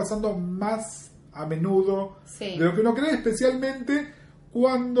algo que está pasando más a menudo de lo que uno cree, especialmente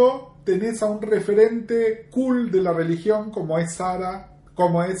cuando tenés a un referente cool de la religión como es Sara,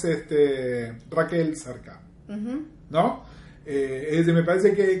 como es Raquel cerca, ¿no? Es decir, me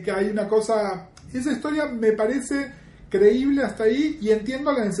parece que hay una cosa, esa historia me parece creíble hasta ahí, y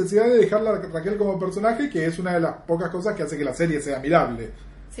entiendo la necesidad de dejarla a Raquel como personaje, que es una de las pocas cosas que hace que la serie sea mirable.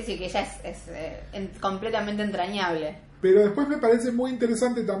 Sí, que ella es completamente entrañable. Pero después me parece muy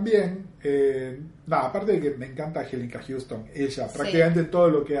interesante también, aparte de que me encanta Angélica Houston, ella prácticamente en todo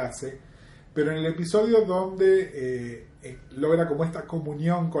lo que hace, pero en el episodio donde logra como esta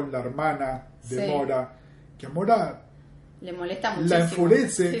comunión con la hermana de Mora, que a Mora le molesta muchísimo, la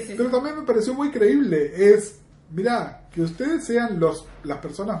enfurece, pero también me pareció muy creíble. Mirá, que ustedes sean las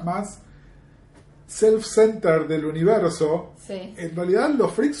personas más self-centered del universo, en realidad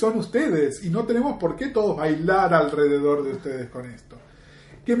los freaks son ustedes, y no tenemos por qué todos bailar alrededor de ustedes con esto.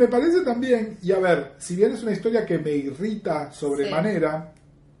 Que me parece también, y a ver, si bien es una historia que me irrita sobremanera,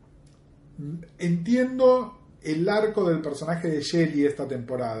 entiendo el arco del personaje de Shelly esta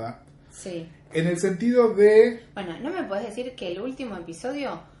temporada. En el sentido de... Bueno, ¿no me podés decir que el último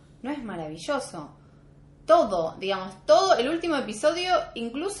episodio no es maravilloso? Todo el último episodio,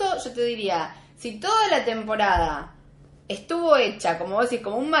 incluso yo te diría, si toda la temporada estuvo hecha, como vos decís,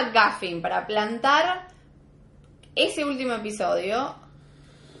 como un McGuffin para plantar ese último episodio,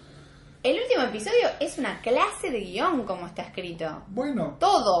 el último episodio es una clase de guión como está escrito. Bueno.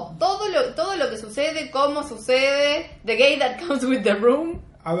 Todo lo que sucede, cómo sucede, the gay that comes with the room.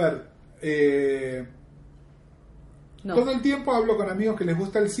 A ver, todo el tiempo hablo con amigos que les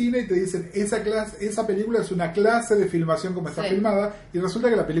gusta el cine y te dicen, esa película es una clase de filmación como está filmada, y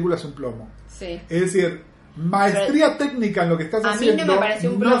resulta que la película es un plomo. Es decir, maestría técnica en lo que estás haciendo no me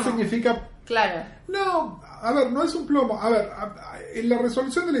pareció un plomo. No significa... Claro. No, a ver, no es un plomo. A ver, en la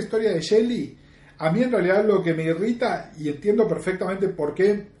resolución de la historia de Shelly, a mí en realidad lo que me irrita, y entiendo perfectamente por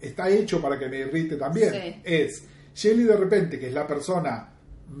qué está hecho para que me irrite también, es Shelly de repente, que es la persona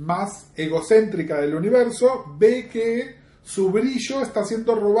más egocéntrica del universo, ve que su brillo está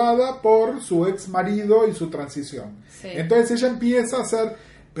siendo robada por su ex marido y su transición. Entonces ella empieza a hacer,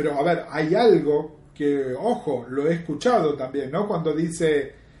 pero a ver, hay algo que, ojo, lo he escuchado también, ¿no? Cuando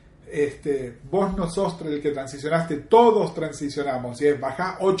dice, vos no sos el que transicionaste, todos transicionamos, y es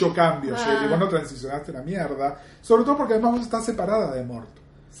bajá 8 cambios, y vos no transicionaste una mierda, sobre todo porque además vos estás separada de Mort.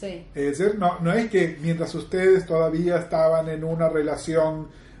 Sí. Es decir, no es que mientras ustedes todavía estaban en una relación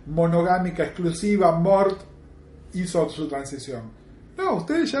monogámica exclusiva, Mort hizo su transición. No,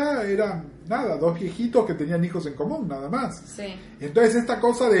 ustedes ya eran, nada, 2 viejitos que tenían hijos en común, nada más. Sí. Entonces esta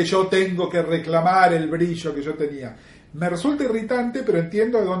cosa de yo tengo que reclamar el brillo que yo tenía, me resulta irritante, pero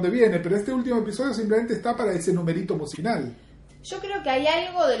entiendo de dónde viene. Pero este último episodio simplemente está para ese numerito musical. Yo creo que hay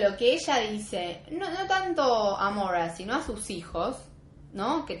algo de lo que ella dice, no tanto a Mora, sino a sus hijos,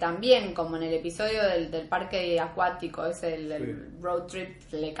 ¿no? Que también, como en el episodio del parque acuático, es el road trip,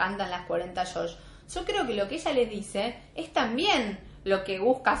 le cantan las 40 Josh. Yo creo que lo que ella les dice es también lo que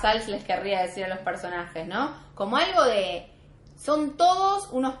busca Sals les querría decir a los personajes, ¿no? Como algo de... Son todos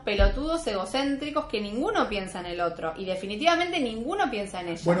unos pelotudos egocéntricos que ninguno piensa en el otro. Y definitivamente ninguno piensa en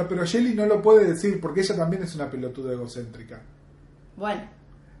ella. Bueno, pero Shelly no lo puede decir porque ella también es una pelotuda egocéntrica. Bueno.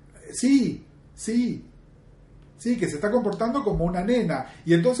 Sí, que se está comportando como una nena.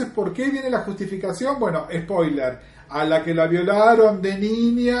 Y entonces, ¿por qué viene la justificación? Bueno, spoiler. A la que la violaron de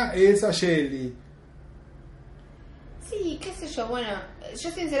niña es a Shelly. Sí, qué sé yo, bueno,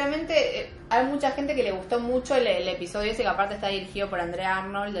 yo sinceramente, hay mucha gente que le gustó mucho el episodio ese que aparte está dirigido por Andrea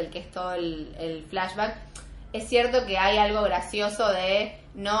Arnold, del que es todo el flashback. Es cierto que hay algo gracioso de,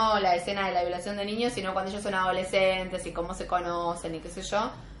 no la escena de la violación de niños, sino cuando ellos son adolescentes y cómo se conocen y qué sé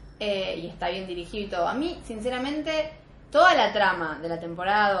yo, y está bien dirigido y todo. A mí, sinceramente, toda la trama de la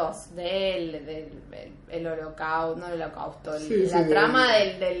temporada 2 el holocausto, no el holocausto, la trama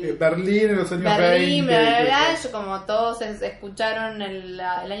del Berlín en los años Berlín, 20. Yo, como todos escucharon el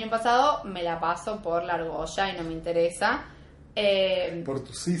año pasado, me la paso por la argolla y no me interesa. Por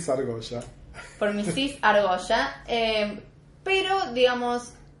tu cis argolla. Por mi cis argolla. Pero,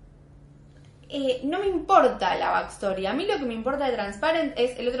 digamos, no me importa la backstory. A mí lo que me importa de Transparent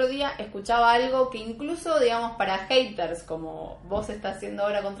es, el otro día escuchaba algo que incluso, digamos, para haters, como vos estás haciendo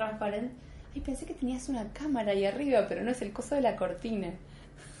ahora con Transparent, ay, pensé que tenías una cámara ahí arriba, pero no es el coso de la cortina.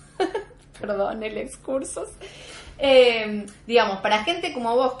 Perdón, el excursus. Digamos, para gente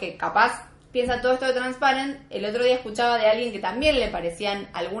como vos, que capaz piensa todo esto de Transparent, el otro día escuchaba de alguien que también le parecían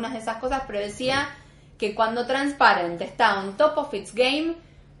algunas de esas cosas, pero decía que cuando Transparent está on top of its game,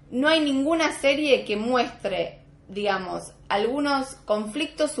 no hay ninguna serie que muestre, digamos, algunos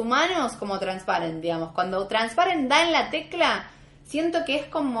conflictos humanos como Transparent, digamos. Cuando Transparent da en la tecla, siento que es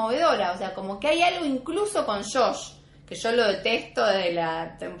conmovedora, o sea, como que hay algo incluso con Josh, que yo lo detesto de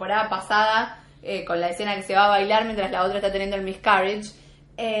la temporada pasada, con la escena que se va a bailar mientras la otra está teniendo el miscarriage.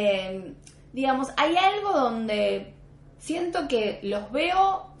 Digamos, hay algo donde siento que los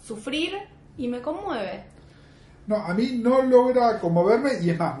veo sufrir y me conmueve. No, a mí no logra conmoverme y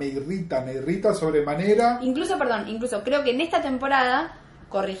es más, me irrita sobremanera. Incluso creo que en esta temporada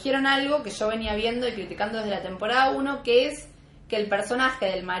corrigieron algo que yo venía viendo y criticando desde la temporada 1, que es que el personaje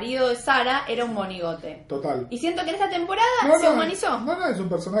del marido de Sara era un monigote. Total. Y siento que en esta temporada se humanizó. No, es un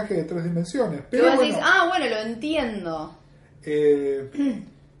personaje de 3 dimensiones. Pero vos decís, bueno, lo entiendo.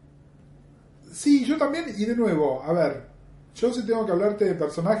 Sí, yo también, y de nuevo, a ver, yo sí tengo que hablarte de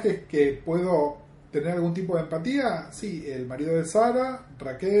personajes que puedo tener algún tipo de empatía. Sí, el marido de Sara,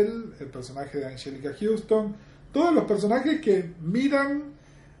 Raquel, el personaje de Angelica Houston, todos los personajes que miran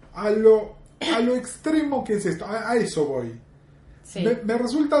a lo extremo que es esto, a eso voy. Sí. Me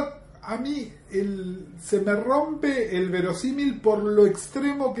resulta, a mí, se me rompe el verosímil por lo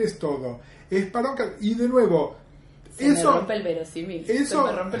extremo que es todo. Es para y de nuevo, me rompe el verosímil.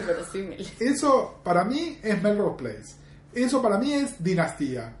 Eso para mí es Melrose Place. Eso para mí es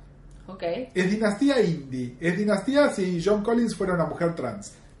Dinastía. Okay. Es Dinastía indie. Es Dinastía si John Collins fuera una mujer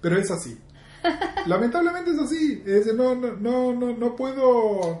trans. Pero es así. Lamentablemente es así. No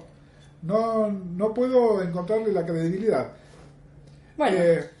puedo. No puedo encontrarle la credibilidad. Bueno,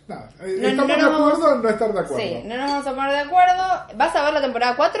 estamos de acuerdo en no estar de acuerdo. Sí, no nos vamos a poner de acuerdo. ¿Vas a ver la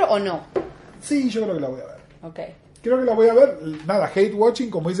temporada 4 o no? Sí, yo creo que la voy a ver. Okay. Creo que la voy a ver. Nada, hate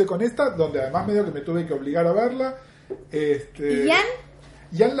watching, como hice con esta, donde además medio que me tuve que obligar a verla. ¿Y Jan?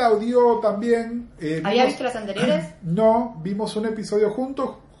 Jan la odió también. ¿Había visto las anteriores? No, vimos un episodio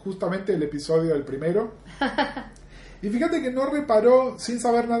juntos, justamente el episodio del primero. Y fíjate que no reparó, sin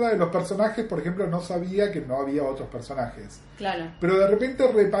saber nada de los personajes, por ejemplo, no sabía que no había otros personajes. Claro. Pero de repente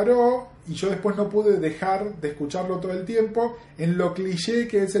reparó, y yo después no pude dejar de escucharlo todo el tiempo, en lo cliché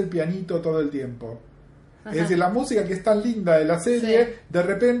que es el pianito todo el tiempo. Ajá. Es decir, la música que es tan linda de la serie, sí, de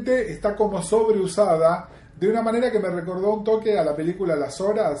repente está como sobreusada de una manera que me recordó un toque a la película Las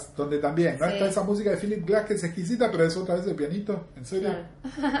Horas, donde también, ¿no? Está esa música de Philip Glass que es exquisita, pero es otra vez el pianito, ¿en serio?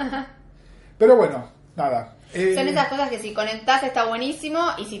 Claro. Pero bueno, nada. Son esas cosas que si conectás está buenísimo,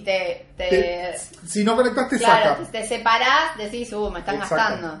 y si si no conectás te claro, saca. Te separás, decís, me están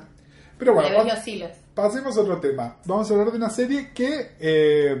gastando. Pero bueno, los hilos. Pasemos a otro tema. Vamos a hablar de una serie que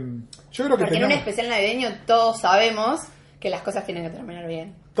yo creo que porque en un especial navideño todos sabemos que las cosas tienen que terminar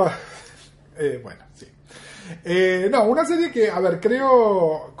bien. Bueno, sí. No, una serie que, a ver,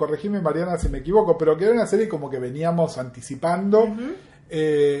 creo, corregime Mariana si me equivoco, pero que era una serie como que veníamos anticipando,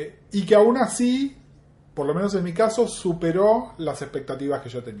 y que aún así, por lo menos en mi caso, superó las expectativas que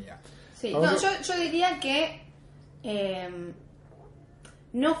yo tenía. Sí, yo diría que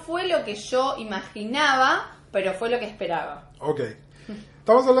no fue lo que yo imaginaba, pero fue lo que esperaba. Ok.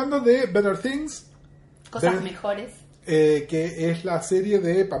 Estamos hablando de Better Things. Cosas mejores. Que es la serie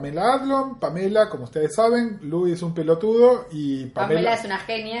de Pamela Adlon. Pamela, como ustedes saben, Louis es un pelotudo y Pamela es una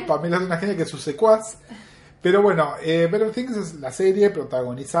genia. Pamela es una genia que es su secuaz. Pero bueno, Better Things es la serie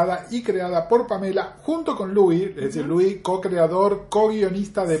protagonizada y creada por Pamela junto con Louis, es decir, Louis co-creador,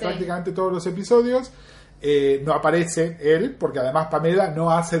 co-guionista de prácticamente todos los episodios. No aparece él, porque además Pamela no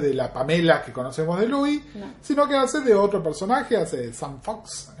hace de la Pamela que conocemos de Louis, sino que hace de otro personaje, hace de Sam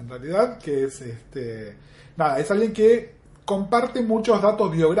Fox, en realidad, que es es alguien que comparte muchos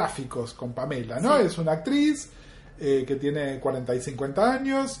datos biográficos con Pamela, ¿no? Sí. Es una actriz que tiene 40 y 50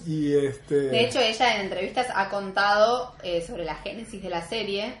 años y De hecho, ella en entrevistas ha contado sobre la génesis de la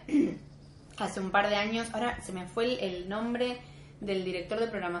serie hace un par de años. Ahora se me fue el nombre del director de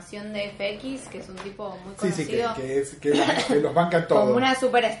programación de FX, que es un tipo muy conocido. Sí, que los banca todos. Como una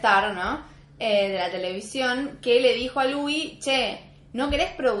superstar, ¿no? De la televisión, que le dijo a Louis, ¿no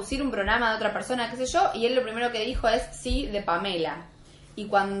querés producir un programa de otra persona, qué sé yo? Y él lo primero que dijo es, sí, de Pamela. Y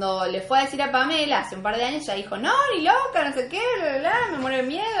cuando le fue a decir a Pamela, hace un par de años, ella dijo, no, ni loca, no sé qué, bla, bla, bla, me muero de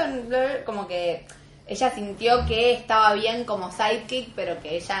miedo, bla, bla. Como que ella sintió que estaba bien como sidekick, pero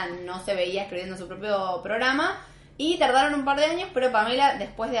que ella no se veía escribiendo su propio programa. Y tardaron un par de años, pero Pamela,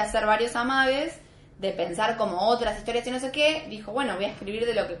 después de hacer varios amagues, de pensar como otras historias y no sé qué, dijo, bueno, voy a escribir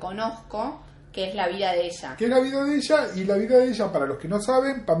de lo que conozco, que es la vida de ella. Que es la vida de ella, y la vida de ella, para los que no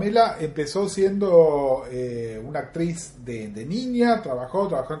saben, Pamela empezó siendo una actriz de niña, trabajó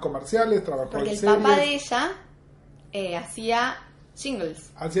en comerciales, trabajó en series. Porque el papá de ella hacía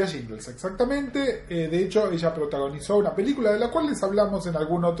jingles. Hacía jingles, exactamente. De hecho, ella protagonizó una película de la cual les hablamos en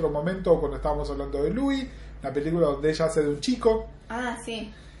algún otro momento cuando estábamos hablando de Louis, una película donde ella hace de un chico. Ah,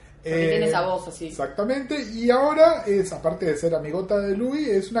 sí. Porque tiene esa voz así. Exactamente, y ahora es, aparte de ser amigota de Louis,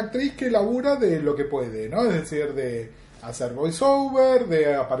 es una actriz que labura de lo que puede, ¿no? Es decir, de hacer voiceover,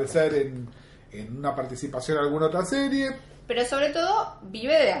 de aparecer en una participación en alguna otra serie. Pero sobre todo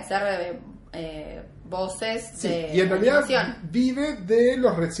vive de hacer voces de y en realidad vive de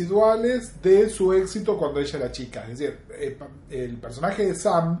los residuales de su éxito cuando ella era chica. Es decir, el personaje de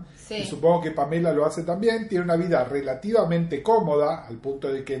Sam, y supongo que Pamela lo hace también, tiene una vida relativamente cómoda, al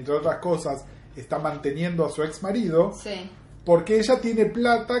punto de que, entre otras cosas, está manteniendo a su ex marido, porque ella tiene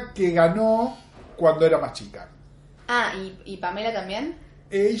plata que ganó cuando era más chica. Ah, ¿y Pamela también?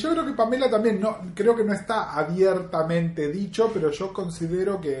 Y yo creo que Pamela también, creo que no está abiertamente dicho, pero yo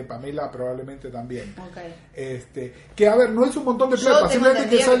considero que Pamela probablemente también. Okay. Que a ver, no es un montón de plata, simplemente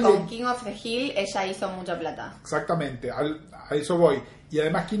que sale. Con King of the Hill ella hizo mucha plata. Exactamente, a eso voy. Y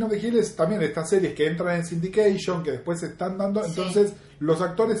además King of the Hill es también de estas series que entran en syndication, que después se están dando, entonces los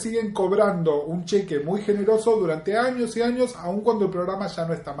actores siguen cobrando un cheque muy generoso durante años y años, aun cuando el programa ya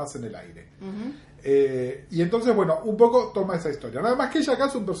no está más en el aire. Y entonces, bueno, un poco toma esa historia. Nada más que ella acá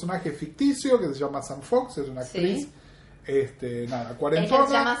es un personaje ficticio que se llama Sam Fox, es una actriz cuarentona. Ella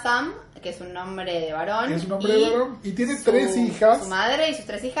se llama Sam, que es un nombre de varón. Es un nombre de varón y tiene 3 hijas. Su madre y sus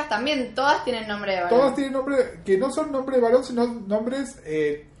 3 hijas también, todas tienen nombre de varón. Todas tienen nombre, que no son nombre de varón, sino nombres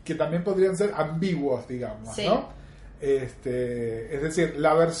que también podrían ser ambiguos, digamos, ¿no? Es decir,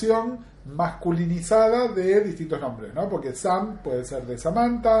 la versión masculinizada de distintos nombres, ¿no? Porque Sam puede ser de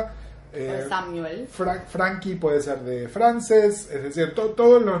Samantha, Samuel. Frankie puede ser de Frances, es decir,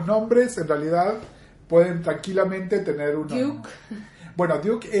 todos los nombres en realidad pueden tranquilamente tener un Duke. Bueno,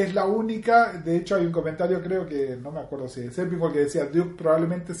 Duke es la única, de hecho hay un comentario, creo que, no me acuerdo si es épico, que decía Duke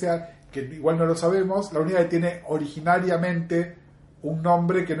probablemente sea, que igual no lo sabemos, la única que tiene originariamente un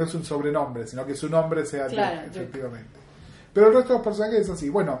nombre que no es un sobrenombre, sino que su nombre sea Duke, efectivamente. Pero el resto de los personajes es así.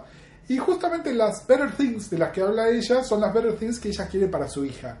 Bueno, y justamente las Better Things de las que habla ella son las Better Things que ella quiere para su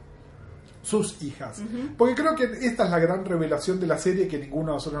hija. Sus hijas. Porque creo que esta es la gran revelación de la serie que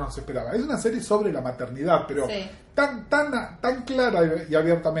ninguno de nosotros nos esperaba. Es una serie sobre la maternidad, pero tan clara y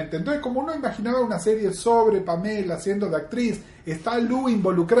abiertamente. Entonces, como uno imaginaba una serie sobre Pamela siendo de actriz, está Louis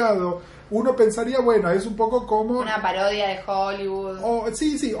involucrado, uno pensaría, bueno, es un poco como una parodia de Hollywood.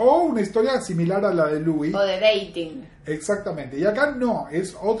 O una historia similar a la de Louis. O de dating. Exactamente. Y acá no,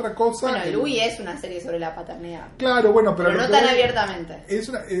 es otra cosa. Bueno, Louis es una serie sobre la paternidad. Claro, bueno, pero no tan abiertamente.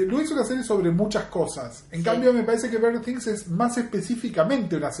 Louis es una serie sobre muchas cosas. En cambio, me parece que Better Things es más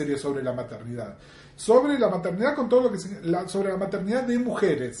específicamente una serie sobre la maternidad. Sobre la maternidad con todo lo que sobre la maternidad de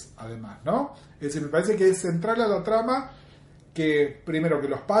mujeres, además, ¿no? Es decir, me parece que es central a la trama que, primero, que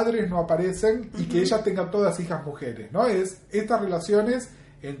los padres no aparecen y que ella tenga todas hijas mujeres, ¿no? Es estas relaciones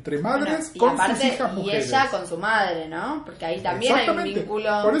entre madres con sus hijas mujeres. Y ella con su madre, ¿no? Porque ahí también hay un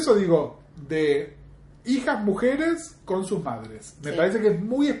vínculo. Por eso digo, de hijas mujeres con sus madres. Me parece que es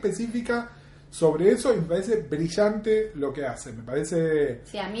muy específica sobre eso y me parece brillante lo que hace. Me parece...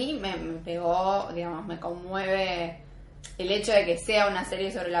 Sí, a mí me pegó, digamos, me conmueve el hecho de que sea una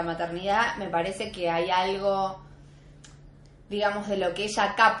serie sobre la maternidad. Me parece que hay algo, digamos, de lo que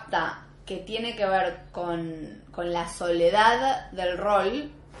ella capta que tiene que ver con la soledad del rol,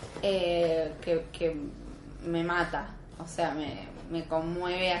 que me mata. O sea, me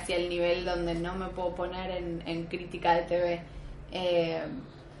conmueve hacia el nivel donde no me puedo poner en crítica de TV.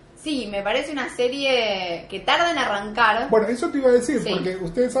 Sí, me parece una serie que tarda en arrancar. Bueno, eso te iba a decir, porque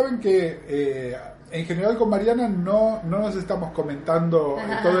ustedes saben que en general con Mariana no nos estamos comentando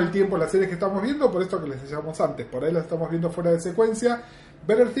todo el tiempo las series que estamos viendo, por esto que les decíamos antes, por ahí las estamos viendo fuera de secuencia.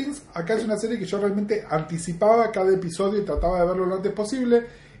 Better Things, acá es una serie que yo realmente anticipaba cada episodio y trataba de verlo lo antes posible.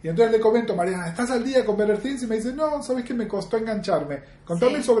 Y entonces le comento, Mariana, ¿estás al día con Better Things? Y me dice, no, ¿sabes qué? Me costó engancharme.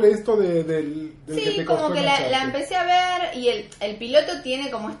 Contame sobre esto del que te costó como que la empecé a ver y el piloto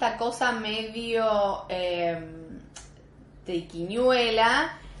tiene como esta cosa medio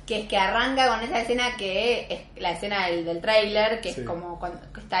triquiñuela, que es que arranca con esa escena que es la escena del tráiler, que es como cuando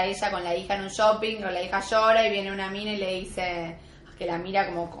está ella con la hija en un shopping, con la hija llora y viene una mina y le dice, que la mira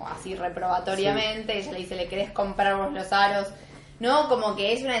como así reprobatoriamente, y ella le dice, ¿le querés comprar vos los aros? ¿No? Como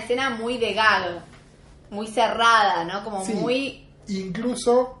que es una escena muy de gag, muy cerrada, ¿no? Como muy...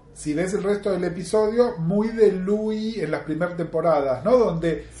 Incluso, si ves el resto del episodio, muy de Louis en las primeras temporadas, ¿no?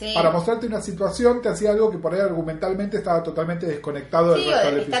 Donde para mostrarte una situación te hacía algo que por ahí argumentalmente estaba totalmente desconectado del resto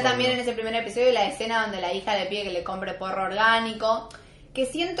del episodio. Está también en ese primer episodio la escena donde la hija le pide que le compre porro orgánico, que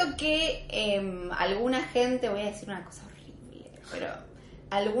siento que alguna gente, voy a decir una cosa horrible, pero...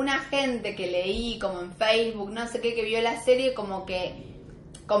 alguna gente que leí como en Facebook, no sé qué, que vio la serie, como que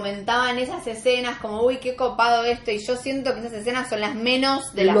comentaban esas escenas como, uy, qué copado esto, y yo siento que esas escenas son las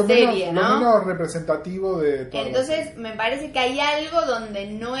menos de la serie, ¿no? Lo menos representativo de todo. Entonces me parece que hay algo donde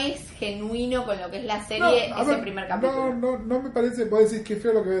no es genuino con lo que es la serie, primer capítulo. No me parece, vos decís que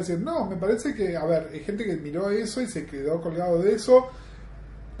feo lo que voy a decir, no, me parece que, a ver, hay gente que miró eso y se quedó colgado de eso,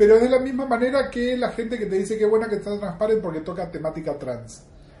 pero es de la misma manera que la gente que te dice que es buena que está transparente porque toca temática trans.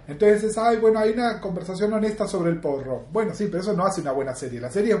 Entonces es, hay una conversación honesta sobre el porro. Bueno, sí, pero eso no hace una buena serie. La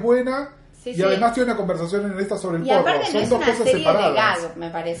serie es buena y además tiene una conversación honesta sobre el porro. Y aparte son no dos es una cosas serie separadas. de gag, me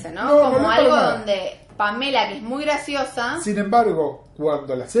parece, ¿no? Como algo donde Pamela, que es muy graciosa... Sin embargo,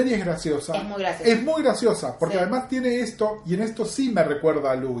 cuando la serie es graciosa... Es muy graciosa. Porque además tiene esto, y en esto sí me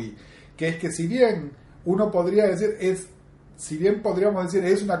recuerda a Louis, que es que si bien uno podría decir, podríamos decir,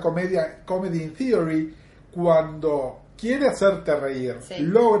 es una comedy in theory, cuando quiere hacerte reír,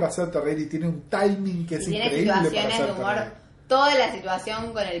 logra hacerte reír y tiene un timing que es increíble para hacerte situaciones de humor. reír. Toda la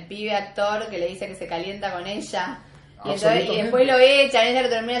situación con el pibe actor que le dice que se calienta con ella y después lo echan, ella lo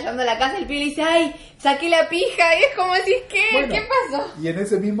termina llevando a la casa, el pibe le dice, ay, saqué la pija, y es como decís, ¿qué pasó? Y en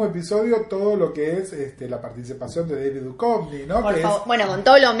ese mismo episodio todo lo que es la participación de David Duchovny, ¿no? Bueno, con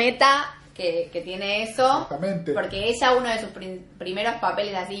todo lo meta que tiene eso. Exactamente. Porque ella, uno de sus primeros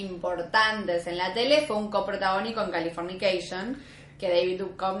papeles así importantes en la tele fue un coprotagónico en Californication, que David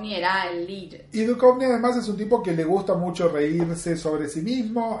Duchovny era el lead. Y Duchovny además es un tipo que le gusta mucho reírse sobre sí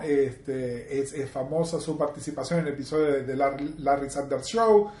mismo. Es famosa su participación en el episodio de Larry Sanders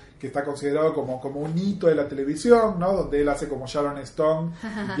Show, que está considerado como un hito de la televisión, ¿no? Donde él hace como Sharon Stone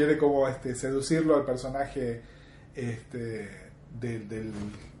y quiere como seducirlo al personaje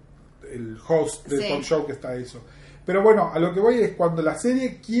del host del talk show que está eso. Pero bueno, a lo que voy es cuando la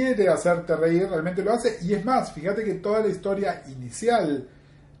serie quiere hacerte reír, realmente lo hace. Y es más, fíjate que toda la historia inicial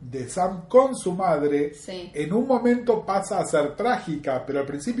de Sam con su madre en un momento pasa a ser trágica, pero al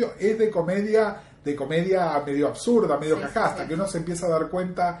principio es de comedia medio absurda, medio hasta que uno se empieza a dar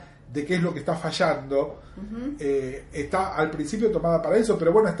cuenta de qué es lo que está fallando. Está al principio tomada para eso,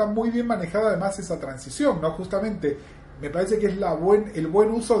 pero bueno, está muy bien manejada además esa transición, ¿no? Justamente me parece que es el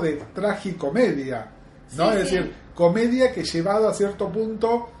buen uso de tragicomedia, ¿no? Es decir, comedia que llevado a cierto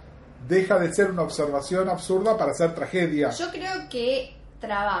punto deja de ser una observación absurda para ser tragedia. Yo creo que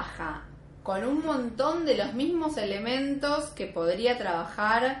trabaja con un montón de los mismos elementos que podría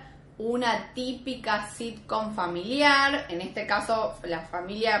trabajar una típica sitcom familiar. En este caso, la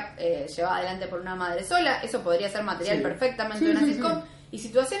familia llevada adelante por una madre sola. Eso podría ser material perfectamente de una sitcom. Y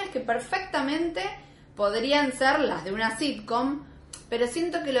situaciones que perfectamente podrían ser las de una sitcom, pero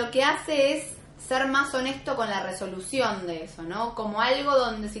siento que lo que hace es ser más honesto con la resolución de eso, ¿no? Como algo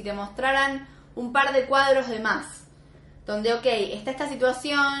donde si te mostraran un par de cuadros de más, donde, ok, está esta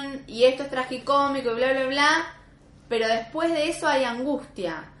situación y esto es tragicómico y bla, bla, bla, pero después de eso hay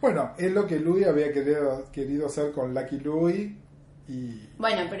angustia. Bueno, es lo que Louis había querido hacer con Lucky Louie y...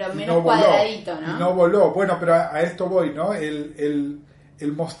 Bueno, pero menos no cuadradito, ¿no? Y no voló. Bueno, pero a esto voy, ¿no?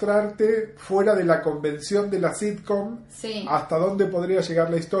 El mostrarte fuera de la convención de la sitcom, hasta dónde podría llegar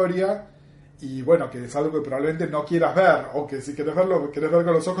la historia, y bueno, que es algo que probablemente no quieras ver, o que si quieres verlo, quieres ver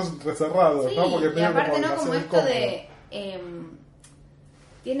con los ojos entrecerrados, ¿no? Porque y aparte no como esto incómodo.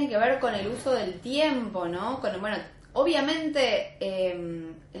 Tiene que ver con el uso del tiempo, ¿no? Bueno, obviamente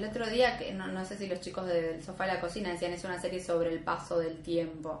el otro día, que no sé si los chicos del sofá de la cocina decían, es una serie sobre el paso del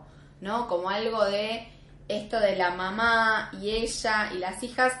tiempo, ¿no? Como algo de esto de la mamá y ella y las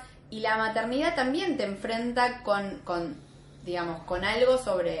hijas, y la maternidad también te enfrenta con algo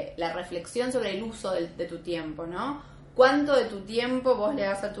sobre la reflexión sobre el uso de tu tiempo, ¿no? ¿Cuánto de tu tiempo vos le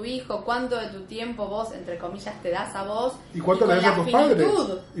das a tu hijo? ¿Cuánto de tu tiempo vos, entre comillas, te das a vos? ¿Y cuánto le das a tus padres?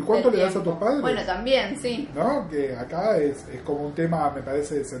 ¿Y cuánto le das a tus padres? Bueno, también, sí. ¿No? Que acá es como un tema, me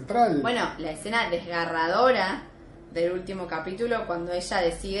parece, central. Bueno, la escena desgarradora del último capítulo, cuando ella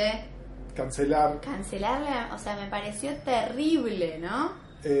decide cancelarla, o sea, me pareció terrible, ¿no?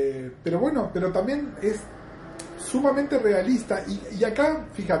 Pero bueno, pero también es sumamente realista, y acá,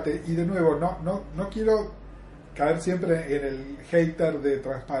 fíjate, y de nuevo, no quiero caer siempre en el hater de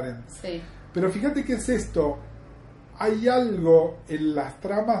Transparent, pero fíjate que es esto, hay algo en las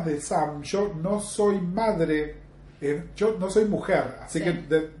tramas de Sam. Yo no soy madre, yo no soy mujer, así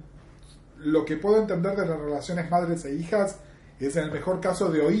que lo que puedo entender de las relaciones madres e hijas es en el mejor caso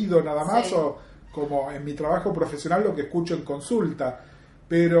de oído nada más, o como en mi trabajo profesional lo que escucho en consulta,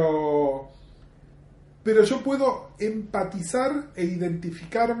 pero yo puedo empatizar e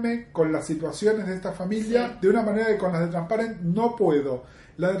identificarme con las situaciones de esta familia de una manera que con las de Transparent no puedo.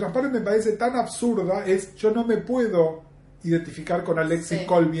 La de Transparent me parece tan absurda, yo no me puedo identificar con Alexis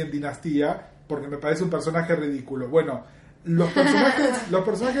Colby en Dinastía, porque me parece un personaje ridículo. Bueno, los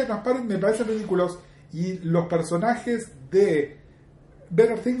personajes de Transparent me parecen ridículos, y los personajes de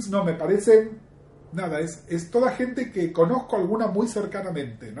Better Things no me parecen nada, es toda gente que conozco alguna muy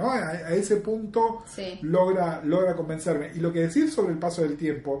cercanamente, ¿no? A ese punto logra convencerme. Y lo que decir sobre el paso del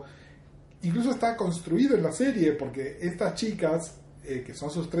tiempo, incluso está construido en la serie, porque estas chicas, que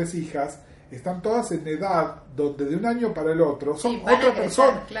son sus 3 hijas, están todas en edad donde de un año para el otro son otra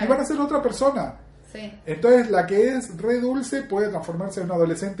persona, y van a ser otra persona. Entonces la que es re dulce puede transformarse en una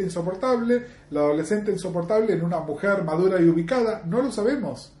adolescente insoportable, la adolescente insoportable en una mujer madura y ubicada, no lo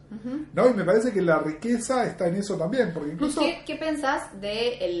sabemos. ¿No? Y me parece que la riqueza está en eso también, porque incluso... ¿Qué pensás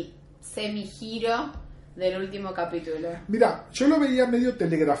del semigiro del último capítulo? Mira, yo lo veía medio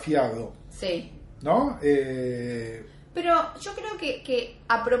telegrafiado. ¿No? Pero yo creo que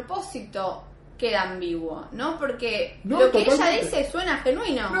a propósito queda ambiguo, ¿no? Porque lo que ella dice suena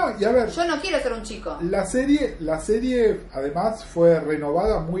genuino. No, y a ver, yo no quiero ser un chico. La serie además fue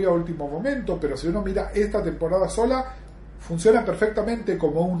renovada muy a último momento, pero si uno mira esta temporada sola, funciona perfectamente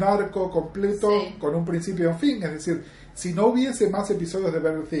como un arco completo con un principio y un fin. Es decir, si no hubiese más episodios de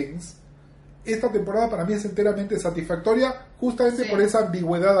Better Things, esta temporada para mí es enteramente satisfactoria, justamente por esa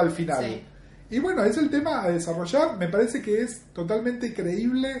ambigüedad al final. Y bueno, es el tema a desarrollar. Me parece que es totalmente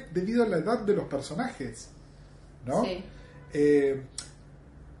creíble debido a la edad de los personajes, ¿no?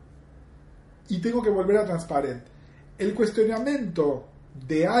 Y tengo que volver a Transparent. El cuestionamiento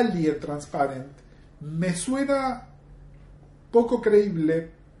de Ali en Transparent me suena poco creíble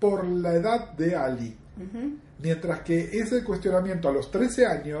por la edad de Ali. Mientras que ese cuestionamiento a los 13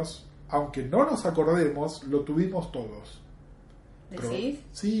 años, aunque no nos acordemos, lo tuvimos todos. ¿Decís?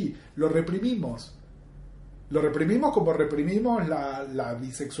 Sí, lo reprimimos. Lo reprimimos como reprimimos la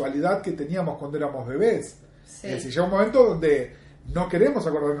bisexualidad que teníamos cuando éramos bebés. Es decir, llega un momento donde no queremos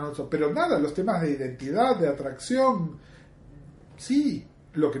acordarnos de nosotros, pero nada, los temas de identidad, de atracción,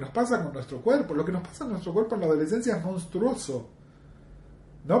 lo que nos pasa con nuestro cuerpo, lo que nos pasa en nuestro cuerpo en la adolescencia es monstruoso.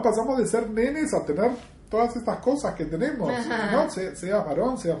 ¿No? Pasamos de ser nenes a tener todas estas cosas que tenemos, ¿no? Seas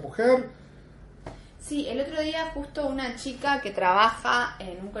varón, seas mujer. Sí, el otro día justo una chica que trabaja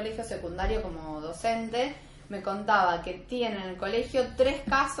en un colegio secundario como docente me contaba que tiene en el colegio 3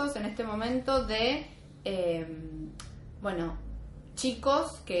 casos en este momento de,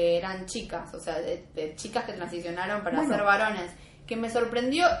 chicos que eran chicas, o sea, de chicas que transicionaron para ser varones. Que me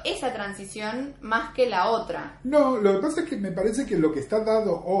sorprendió esa transición más que la otra. No, lo que pasa es que me parece que lo que está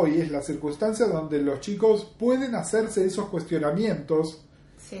dado hoy es la circunstancia donde los chicos pueden hacerse esos cuestionamientos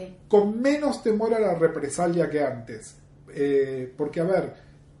con menos temor a la represalia que antes. Porque, a ver,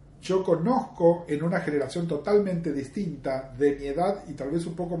 yo conozco en una generación totalmente distinta, de mi edad y tal vez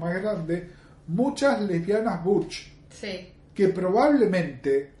un poco más grande, muchas lesbianas butch. Que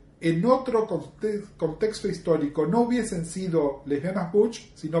probablemente en otro contexto histórico no hubiesen sido lesbianas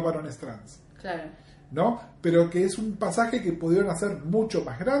butch, sino varones trans. Claro. ¿No? Pero que es un pasaje que pudieron hacer mucho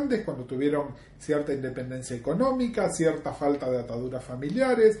más grandes cuando tuvieron cierta independencia económica, cierta falta de ataduras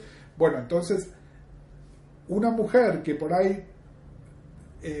familiares. Bueno, entonces, una mujer que por ahí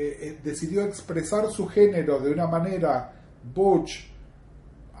decidió expresar su género de una manera butch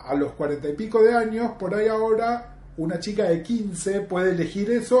a los 40 y pico de años, por ahí ahora una chica de 15 puede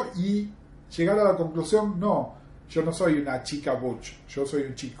elegir eso y llegar a la conclusión, no, yo no soy una chica butch, yo soy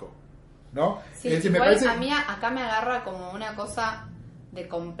un chico, ¿no? Sí, igual a mí acá me agarra como una cosa de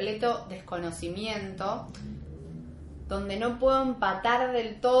completo desconocimiento, donde no puedo empatar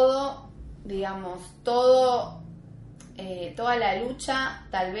del todo, digamos, toda la lucha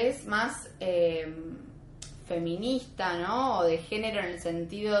tal vez más feminista, ¿no? O de género en el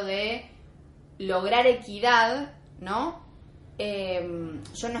sentido de lograr equidad, ¿no?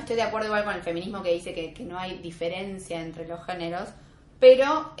 Yo no estoy de acuerdo igual con el feminismo que dice que no hay diferencia entre los géneros,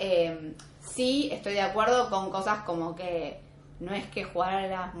 pero sí estoy de acuerdo con cosas como que no es que jugar a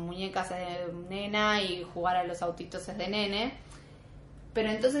las muñecas es de nena y jugar a los autitos es de nene, pero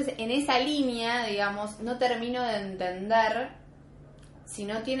entonces en esa línea, digamos, no termino de entender si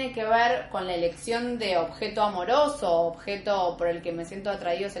no tiene que ver con la elección de objeto amoroso, objeto por el que me siento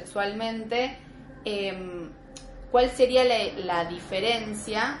atraído sexualmente. ¿Cuál sería la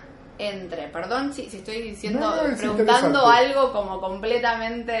diferencia entre, perdón si estoy diciendo, preguntando algo como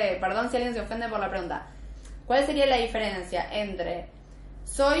completamente, perdón si alguien se ofende por la pregunta, ¿cuál sería la diferencia entre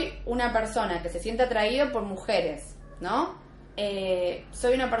soy una persona que se siente atraído por mujeres, ¿no?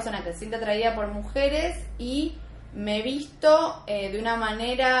 Soy una persona que se siente atraída por mujeres y me visto de una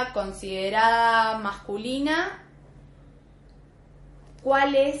manera considerada masculina?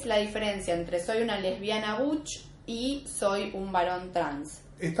 ¿Cuál es la diferencia entre soy una lesbiana butch y soy un varón trans?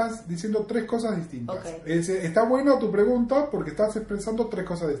 Estás diciendo 3 cosas distintas. Okay. Está buena tu pregunta porque estás expresando 3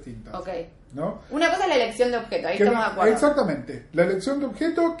 cosas distintas. Okay. ¿No? Una cosa es la elección de objeto, ahí estamos de acuerdo. Exactamente. La elección de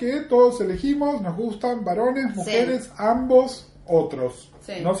objeto que todos elegimos, nos gustan varones, mujeres, ambos, otros.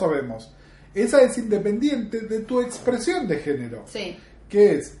 No sabemos. Esa es independiente de tu expresión de género.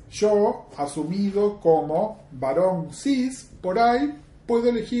 Que es yo, asumido como varón cis, por ahí puedo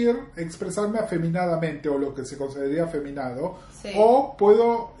elegir expresarme afeminadamente o lo que se consideraría afeminado, o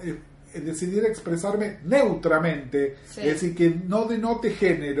puedo decidir expresarme neutramente, es decir, que no denote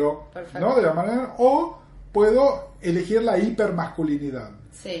género, ¿no? De la manera, o puedo elegir la hipermasculinidad.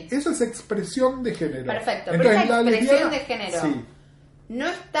 Eso es expresión de género. Perfecto, pero esa expresión de género no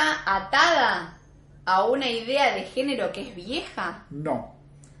está atada a una idea de género que es vieja. No.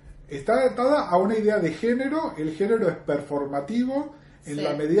 Está atada a una idea de género. El género es performativo en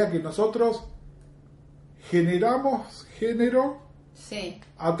la medida que nosotros generamos género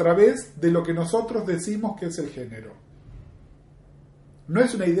a través de lo que nosotros decimos que es el género. No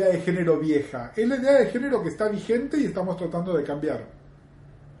es una idea de género vieja, es la idea de género que está vigente y estamos tratando de cambiar.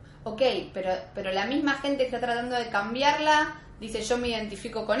 Ok, pero la misma gente que está tratando de cambiarla dice yo me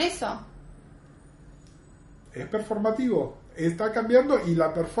identifico con eso. Es performativo, está cambiando y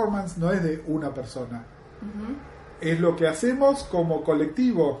la performance no es de una persona. Es lo que hacemos como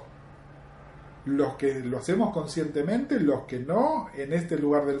colectivo. Los que lo hacemos conscientemente, los que no, en este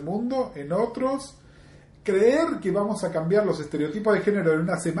lugar del mundo, en otros. Creer que vamos a cambiar los estereotipos de género en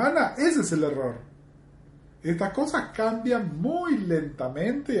una semana, ese es el error. Estas cosas cambian muy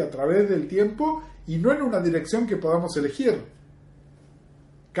lentamente y a través del tiempo y no en una dirección que podamos elegir.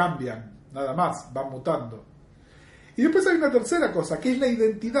 Cambian, nada más, van mutando. Y después hay una tercera cosa, que es la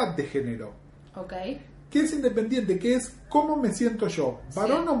identidad de género. Que es independiente, que es cómo me siento yo,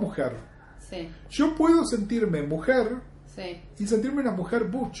 varón o mujer. Yo puedo sentirme mujer y sentirme una mujer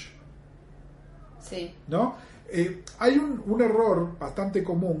butch. ¿No? Hay un error bastante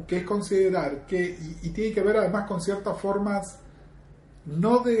común que es considerar que, y tiene que ver además con ciertas formas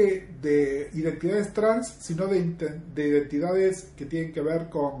no de identidades trans, sino de identidades que tienen que ver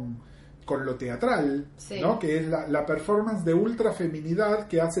con lo teatral, ¿no? Que es la performance de ultrafeminidad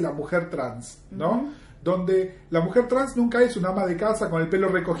que hace la mujer trans, ¿no? donde la mujer trans nunca es una ama de casa con el pelo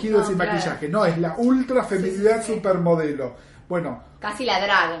recogido sin maquillaje, no, es la ultra feminidad supermodelo. Bueno, casi la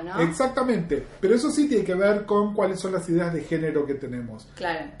drag, ¿no? Exactamente, pero eso sí tiene que ver con cuáles son las ideas de género que tenemos.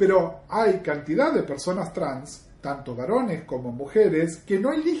 Claro. Pero hay cantidad de personas trans, tanto varones como mujeres, que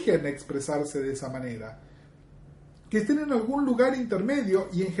no eligen expresarse de esa manera, que estén en algún lugar intermedio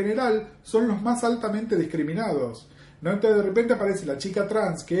y en general son los más altamente discriminados, ¿no? Entonces de repente aparece la chica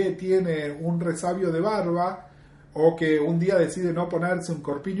trans que tiene un resabio de barba o que un día decide no ponerse un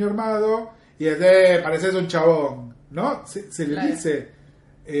corpiño armado y es pareces un chabón, ¿no? Se le dice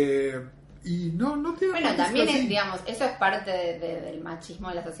y no tiene. Bueno, también es, digamos, eso es parte del machismo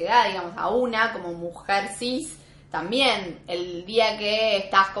de la sociedad, digamos, a una como mujer cis también el día que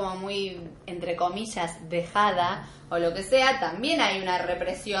estás como muy, entre comillas, dejada o lo que sea, también hay una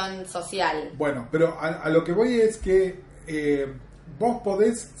represión social. Bueno, pero a lo que voy es que vos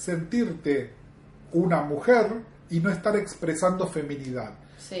podés sentirte una mujer y no estar expresando feminidad.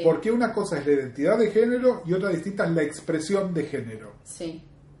 Sí. Porque una cosa es la identidad de género y otra distinta es la expresión de género. Sí,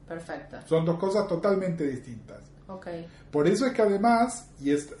 perfecto. Son dos cosas totalmente distintas. Okay. Por eso es que además,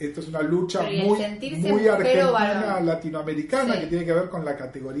 y esto es una lucha muy argentina, latinoamericana, que tiene que ver con la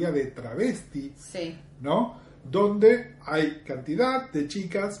categoría de travesti, sí, ¿no? Donde hay cantidad de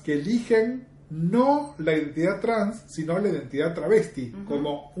chicas que eligen no la identidad trans, sino la identidad travesti,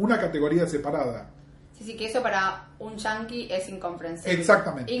 como una categoría separada. Sí, que eso para un yankee es incomprensible.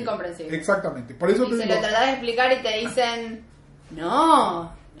 Exactamente. Incomprensible. Exactamente. Por eso y se lo tratás de explicar y te dicen,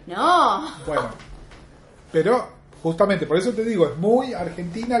 no. Bueno, pero justamente, por eso te digo, es muy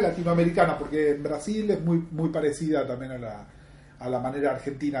argentina latinoamericana, porque en Brasil es muy parecida también a la manera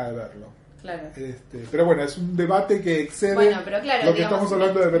argentina de verlo. Claro. Pero bueno, es un debate que excede lo que estamos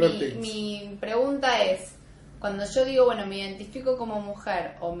hablando de Better Things. Mi pregunta es, cuando yo digo, bueno, me identifico como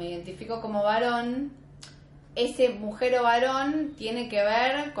mujer o me identifico como varón, ese mujer o varón tiene que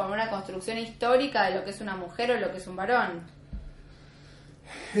ver con una construcción histórica de lo que es una mujer o lo que es un varón.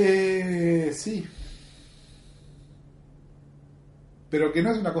 Sí. Pero que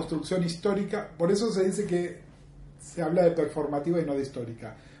no es una construcción histórica, por eso se dice que se habla de performativa y no de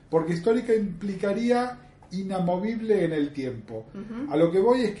histórica, porque histórica implicaría inamovible en el tiempo. A lo que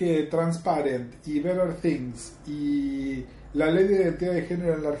voy es que Transparent y Better Things y la ley de identidad de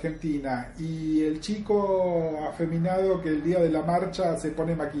género en la Argentina y el chico afeminado que el día de la marcha se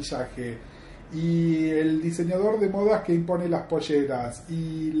pone maquillaje y el diseñador de modas que impone las polleras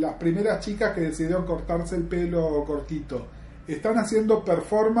y las primeras chicas que decidieron cortarse el pelo cortito, están haciendo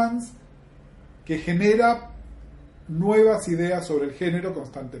performance que genera nuevas ideas sobre el género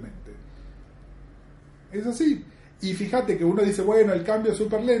constantemente. Es así. Y fíjate que uno dice, bueno, el cambio es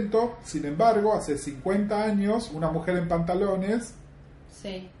súper lento, sin embargo, hace 50 años, una mujer en pantalones,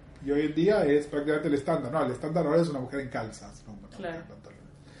 sí, y hoy en día es prácticamente el estándar. No, el estándar ahora es una mujer en calzas, no una mujer en pantalones.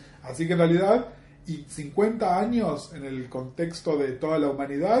 Así que en realidad, y 50 años en el contexto de toda la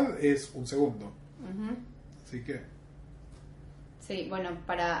humanidad es un segundo. Así que... Sí, bueno,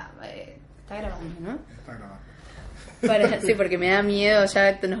 está grabando, ¿no? Está grabando. Sí, porque me da miedo,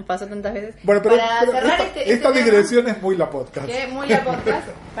 ya nos pasó tantas veces. Bueno, pero cerrar esta digresión es muy la podcast. Muy la podcast.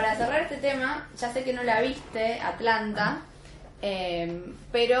 Para cerrar este tema, ya sé que no la viste, Atlanta,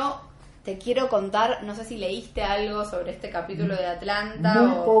 pero te quiero contar, no sé si leíste algo sobre este capítulo de Atlanta.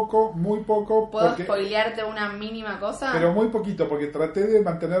 Muy poco. ¿Puedo spoilearte una mínima cosa? Pero muy poquito, porque traté de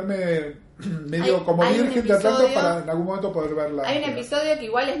mantenerme medio como virgen de Atlanta para en algún momento poder verla. Hay un episodio que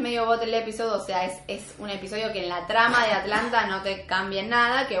igual es medio bote el episodio, o sea, es un episodio que en la trama de Atlanta no te cambia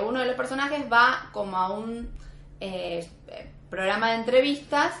nada, que uno de los personajes va como a un programa de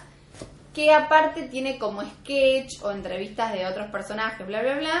entrevistas que aparte tiene como sketch o entrevistas de otros personajes, bla,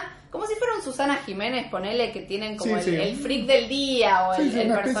 bla, bla, como si fuera un Susana Jiménez, ponele, que tienen como el freak del día o el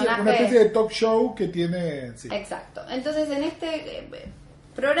personaje. Una especie de talk show que tiene... Sí. Exacto. Entonces en este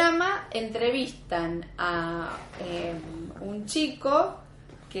programa entrevistan a un chico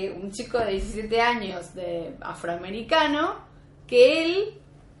de 17 años de afroamericano, que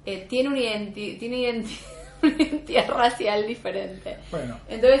él tiene una identidad racial diferente. Bueno.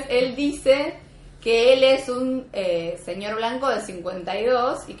 Entonces él dice que él es un señor blanco de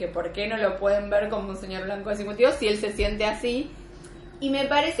 52 y que por qué no lo pueden ver como un señor blanco de 52 si él se siente así. Y me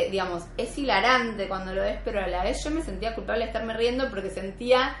parece, digamos, es hilarante cuando lo ves, pero a la vez yo me sentía culpable de estarme riendo porque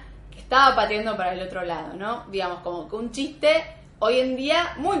sentía que estaba pateando para el otro lado, ¿no? Digamos, como que un chiste hoy en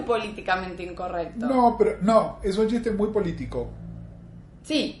día muy políticamente incorrecto. No, es un chiste muy político.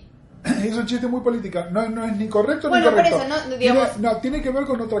 Sí. Es un chiste muy político, no es ni correcto ni incorrecto. Por eso, no, digamos... tiene que ver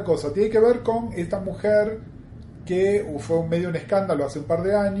con otra cosa, tiene que ver con esta mujer que fue medio un escándalo hace un par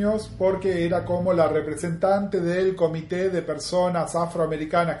de años porque era como la representante del comité de personas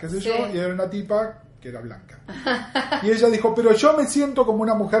afroamericanas, qué sé yo, y era una tipa que era blanca. Y ella dijo, pero yo me siento como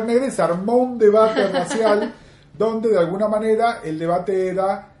una mujer negra, y se armó un debate racial donde de alguna manera el debate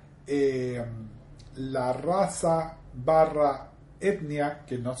era la raza / etnia,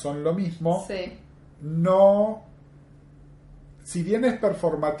 que no son lo mismo, no, si bien es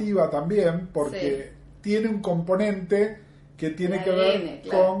performativa también, porque tiene un componente que tiene que ver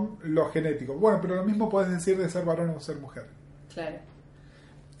con lo genético. Bueno, pero lo mismo puedes decir de ser varón o ser mujer. Claro.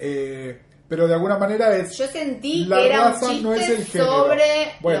 Pero de alguna manera es... Yo sentí que era un chiste no es el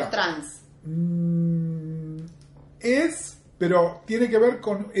sobre los trans. Pero tiene que ver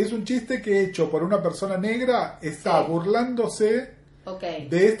con... Es un chiste que hecho por una persona negra, está burlándose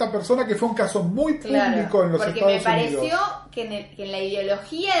de esta persona, que fue un caso muy público en los Estados Unidos. Porque me pareció que en la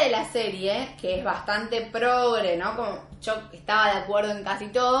ideología de la serie, que es bastante progre, ¿no? Como yo estaba de acuerdo en casi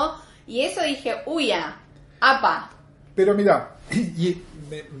todo, y eso dije, apa. Pero mira, y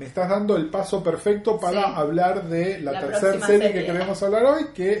me estás dando el paso perfecto para hablar de la tercera serie que queremos hablar hoy,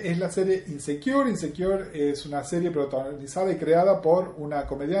 que es la serie Insecure. Insecure es una serie protagonizada y creada por una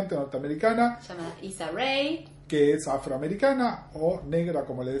comediante norteamericana llamada Issa Rae, que es afroamericana o negra,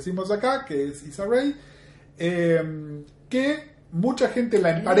 como le decimos acá, que es Issa Rae, que mucha gente la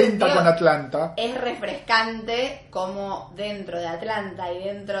emparenta con Atlanta. Es refrescante como dentro de Atlanta y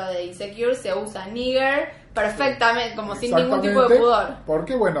dentro de Insecure se usa nigger perfectamente, como sin ningún tipo de pudor.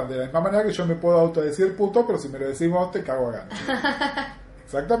 Porque bueno, de la misma manera que yo me puedo autodecir puto, pero si me lo decimos te cago a gancho.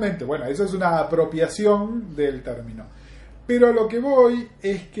 Exactamente, bueno, eso es una apropiación del término. Pero a lo que voy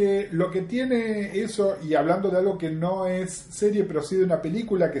es que lo que tiene eso, y hablando de algo que no es serie, pero sí de una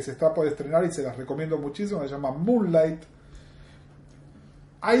película que se está por estrenar y se las recomiendo muchísimo, se llama Moonlight.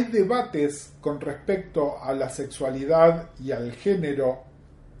 Hay debates con respecto a la sexualidad y al género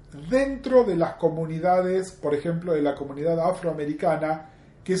dentro de las comunidades, por ejemplo, de la comunidad afroamericana,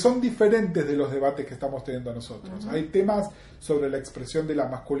 que son diferentes de los debates que estamos teniendo nosotros. Hay temas sobre la expresión de la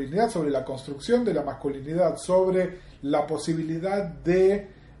masculinidad, sobre la construcción de la masculinidad, sobre la posibilidad de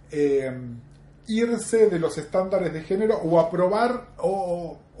irse de los estándares de género o aprobar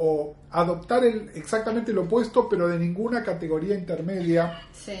o adoptar exactamente lo opuesto, pero de ninguna categoría intermedia.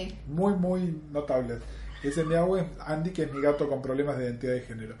 Muy, muy notables. Ese miau es Andy, que es mi gato con problemas de identidad de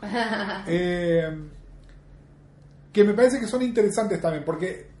género. Que me parece que son interesantes también,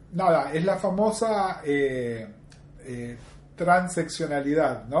 porque, nada, es la famosa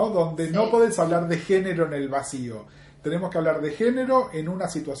transeccionalidad, ¿no? Donde no podés hablar de género en el vacío. Tenemos que hablar de género en una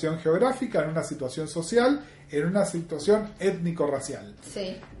situación geográfica, en una situación social, en una situación étnico-racial.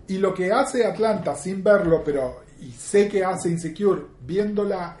 Y lo que hace Atlanta, sin verlo, y sé que hace Insecure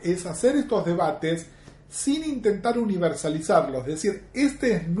viéndola, es hacer estos debates sin intentar universalizarlos, es decir,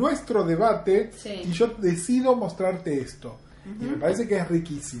 este es nuestro debate y yo decido mostrarte esto. Y me parece que es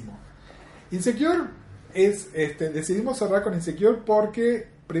riquísimo. Insecure es, decidimos cerrar con Insecure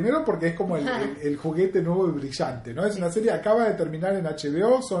primero porque es como el juguete nuevo y brillante, ¿no? Es una serie, acaba de terminar en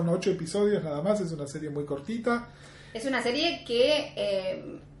HBO, son 8 episodios nada más, es una serie muy cortita. Es una serie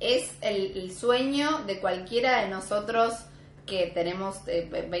que es el sueño de cualquiera de nosotros que tenemos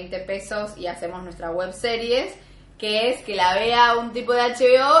 20 pesos y hacemos nuestra web series, que es que la vea un tipo de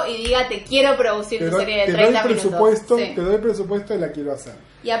HBO y diga, te quiero producir tu serie de 30 minutos. Te doy el presupuesto y la quiero hacer.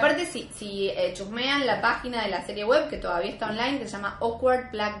 Y aparte, si chusmean la página de la serie web, que todavía está online, que se llama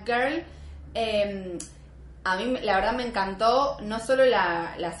Awkward Black Girl, a mí la verdad me encantó no solo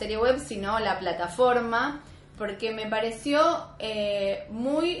la serie web, sino la plataforma, porque me pareció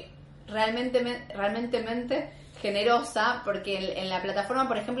muy realmente generosa, porque en la plataforma,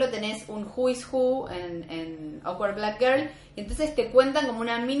 por ejemplo, tenés un Who is Who en Awkward Black Girl, y entonces te cuentan como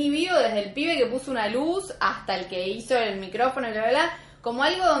una mini bio desde el pibe que puso una luz hasta el que hizo el micrófono y bla, como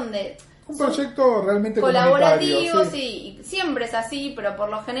algo donde... Un proyecto realmente colaborativo, sí, y siempre es así, pero por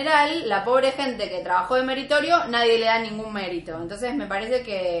lo general, la pobre gente que trabajó de meritorio, nadie le da ningún mérito. Entonces me parece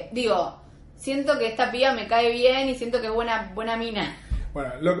que, siento que esta piba me cae bien y siento que es buena mina.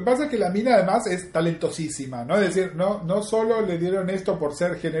 Bueno, lo que pasa es que la mina además es talentosísima, ¿no? Es decir, no solo le dieron esto por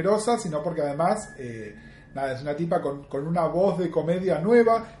ser generosa, sino porque además, es una tipa con una voz de comedia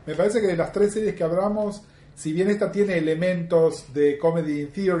nueva. Me parece que de las 3 series que hablamos, si bien esta tiene elementos de comedy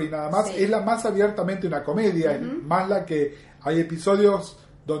in theory nada más, es la más abiertamente una comedia, más la que hay episodios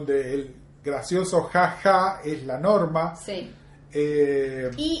donde el gracioso jaja es la norma.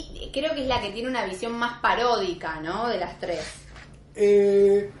 Y creo que es la que tiene una visión más paródica, ¿no? De las 3.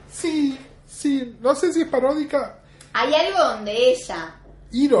 Sí, no sé si es paródica. Hay algo donde ella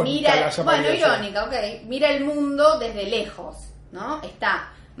irónica. Irónica, ok. Mira el mundo desde lejos, ¿no?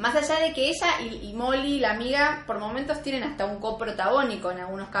 Está, más allá de que ella y Molly, la amiga, por momentos tienen hasta un coprotagónico en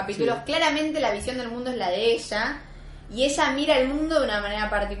algunos capítulos. Sí. Claramente la visión del mundo es la de ella, y ella mira el mundo de una manera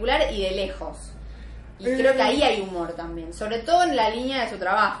particular y de lejos. Y creo que ahí hay humor también, sobre todo en la línea de su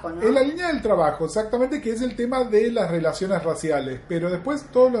trabajo, ¿no? En la línea del trabajo, exactamente, que es el tema de las relaciones raciales, pero después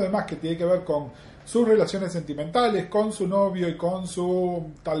todo lo demás que tiene que ver con sus relaciones sentimentales, con su novio y con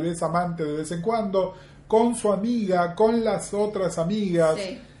su tal vez amante de vez en cuando, con su amiga, con las otras amigas.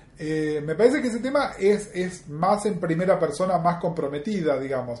 Sí. Me parece que ese tema es más en primera persona, más comprometida,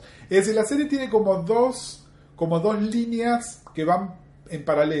 digamos. Es decir, la serie tiene como dos líneas que van en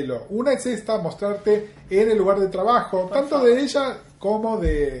paralelo. Una es esta, mostrarte en el lugar de trabajo, tanto de ella como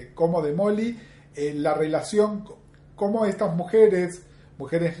de Molly, la relación, como estas mujeres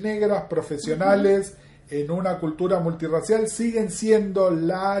negras, profesionales, en una cultura multirracial, siguen siendo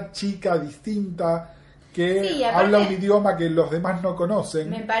la chica distinta que habla un idioma que los demás no conocen.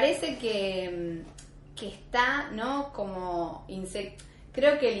 Me parece que está, ¿no? Como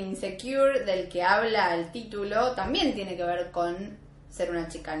creo que el insecure del que habla el título también tiene que ver con ser una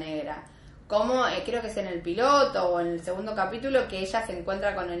chica negra. Como creo que es en el piloto o en el segundo capítulo que ella se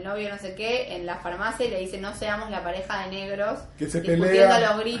encuentra con el novio no sé qué en la farmacia y le dice no seamos la pareja de negros que se discutiendo a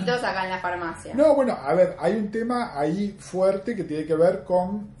los gritos acá en la farmacia. No, bueno, a ver, hay un tema ahí fuerte que tiene que ver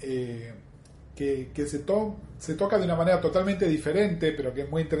con que se toca de una manera totalmente diferente, pero que es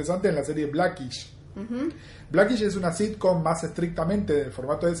muy interesante en la serie Blackish. Uh-huh. Blackish es una sitcom más estrictamente del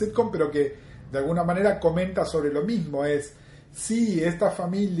formato de sitcom, pero que de alguna manera comenta sobre lo mismo. Si estas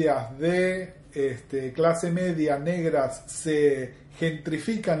familias de clase media negras se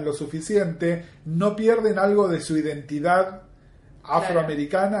gentrifican lo suficiente, no pierden algo de su identidad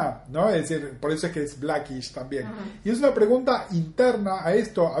afroamericana, ¿no? Es decir, por eso es que es Blackish también. Uh-huh. Y es una pregunta interna a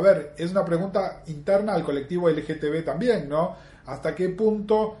esto, a ver, es una pregunta interna al colectivo LGTB también, ¿no? ¿Hasta qué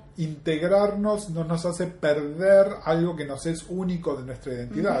punto integrarnos no nos hace perder algo que nos es único de nuestra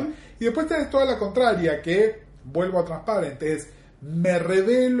identidad? Uh-huh. Y después tenés toda la contraria, que vuelvo a transparente, me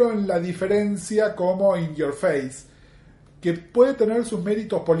revelo en la diferencia como In Your Face, que puede tener sus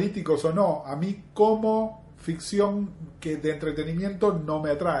méritos políticos o no. A mí como ficción que de entretenimiento no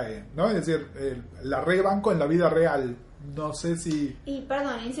me atrae, ¿no? Es decir, la rebanco en la vida real. No sé si... Y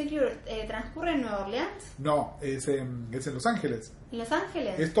perdón, Insecure, ¿transcurre en Nueva Orleans? No, es en Los Ángeles. ¿En Los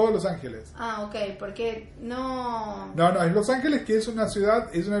Ángeles? Es todo Los Ángeles. Ah, ok, porque no... No, es Los Ángeles, que es una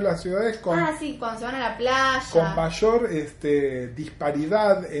de las ciudades con... Ah, sí, cuando se van a la playa. Con mayor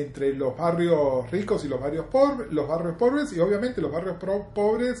disparidad entre los barrios ricos y los barrios pobres, y obviamente los barrios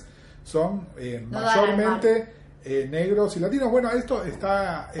pobres son mayormente... negros y latinos. Bueno, esto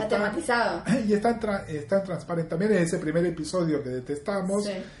está tematizado y está en Transparent también. Es ese primer episodio que detestamos.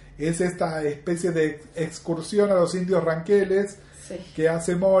 Sí. Es esta especie de excursión a los indios ranqueles, sí, que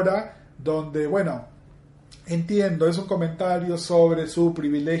hace Mora, donde, bueno, entiendo, es un comentario sobre su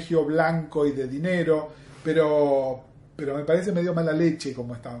privilegio blanco y de dinero, pero me parece medio mala leche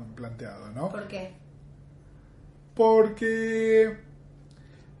como está planteado, ¿no? ¿Por qué? Porque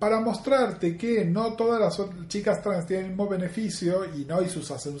para mostrarte que no todas las chicas trans tienen el mismo beneficio y no hay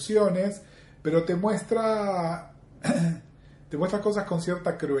sus asunciones, pero te muestra cosas con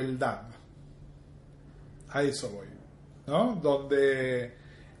cierta crueldad. A eso voy, ¿no? Donde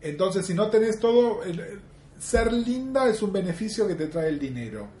entonces si no tenés todo, ser linda es un beneficio que te trae el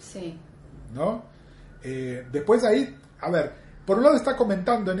dinero. Sí. ¿No? Después ahí, a ver, por un lado está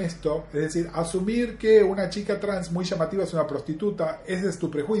comentando en esto, es decir, asumir que una chica trans muy llamativa es una prostituta, ese es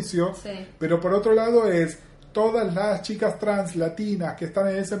tu prejuicio, sí, pero por otro lado es, todas las chicas trans latinas que están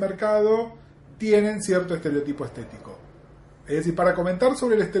en ese mercado tienen cierto estereotipo estético. Es decir, para comentar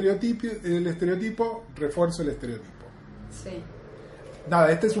sobre el estereotipo, refuerzo el estereotipo. Sí.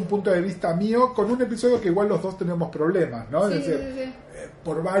 Nada, este es un punto de vista mío, con un episodio que igual los dos tenemos problemas, ¿no? Sí, es decir, sí.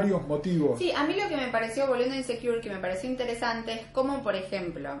 Por varios motivos. Sí, a mí lo que me pareció, volviendo a Insecure, que me pareció interesante es como, por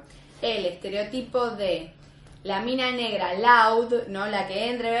ejemplo, el estereotipo de la mina negra loud, ¿no? La que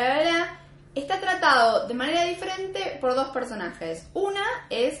entra, bla, bla, bla, está tratado de manera diferente por dos personajes. Una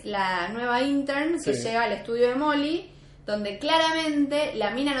es la nueva intern que sí, llega al estudio de Molly, donde claramente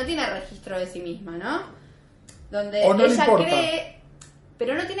la mina no tiene registro de sí misma, ¿no? Donde o no ella le importa, cree,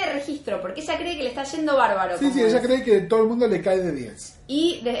 pero no tiene registro, porque ella cree que le está yendo bárbaro. Sí, ella cree que todo el mundo le cae de 10.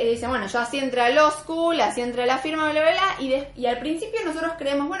 Y dice, bueno, yo así entré a Law School, así entré a la firma, bla, bla, bla, y al principio nosotros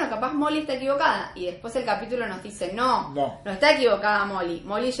creemos, bueno, capaz Molly está equivocada, y después el capítulo nos dice, no está equivocada Molly.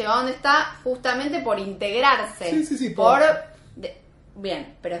 Molly llegó a donde está justamente por integrarse. Sí,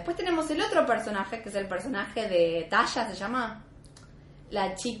 bien, pero después tenemos el otro personaje, que es el personaje de Taya, ¿se llama?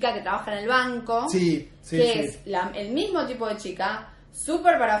 la chica que trabaja en el banco, que es el mismo tipo de chica,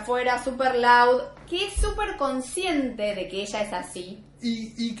 súper para afuera, súper loud, que es súper consciente de que ella es así.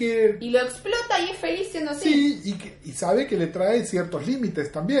 Y lo explota y es feliz siendo así. Sí, y sabe que le trae ciertos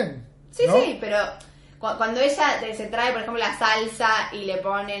límites también. Sí, ¿no? sí, pero cuando ella se trae, por ejemplo, la salsa y le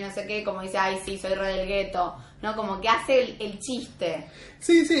pone no sé qué, como dice, ay, sí, soy re del gueto, ¿no? Como que hace el chiste.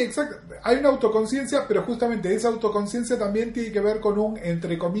 Sí, exacto. Hay una autoconciencia, pero justamente esa autoconciencia también tiene que ver con un,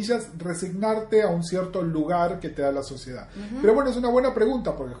 entre comillas, resignarte a un cierto lugar que te da la sociedad. Uh-huh. Pero bueno, es una buena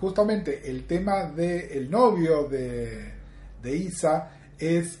pregunta, porque justamente el tema del novio de Isa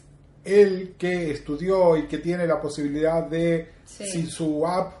es el que estudió y que tiene la posibilidad de, si su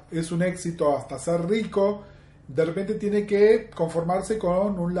app es un éxito, hasta ser rico, de repente tiene que conformarse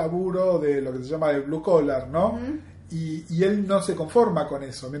con un laburo de lo que se llama de blue collar, ¿no? Uh-huh. Y él no se conforma con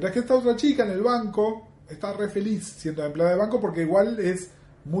eso. Mientras que esta otra chica en el banco está re feliz siendo empleada de banco, porque igual es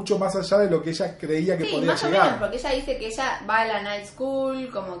mucho más allá de lo que ella creía que podía más llegar. O menos, porque ella dice que ella va a la night school,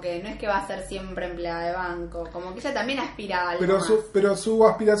 como que no es que va a ser siempre empleada de banco, como que ella también aspira a algo pero su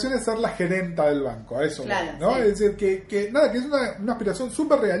aspiración es ser la gerenta del banco, a eso, claro, ¿no? Sí. Es decir, que es una aspiración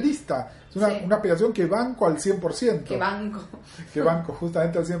súper realista, es una aspiración que banco al 100%. Que banco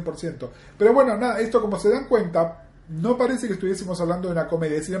justamente al 100%. Pero bueno, nada, esto como se dan cuenta, no parece que estuviésemos hablando de una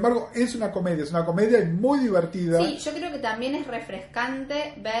comedia. Sin embargo, es una comedia y muy divertida. Sí, yo creo que también es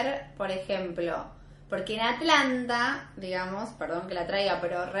refrescante ver, por ejemplo, porque en Atlanta, digamos, perdón que la traiga,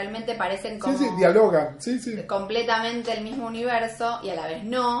 pero realmente parecen como... Sí, dialogan, completamente el mismo universo y a la vez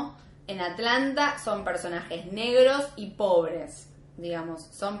no. En Atlanta son personajes negros y pobres, digamos.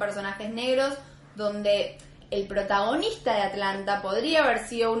 Son personajes negros donde... el protagonista de Atlanta podría haber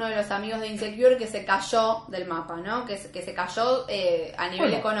sido uno de los amigos de Insecure que se cayó del mapa, ¿no? Que se cayó a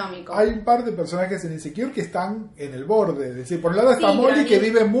nivel económico. Hay un par de personajes en Insecure que están en el borde. Es decir, por un lado está Molly, que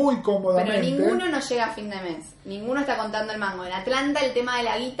vive muy cómodamente. Pero ninguno no llega a fin de mes. Ninguno está contando el mango. En Atlanta el tema de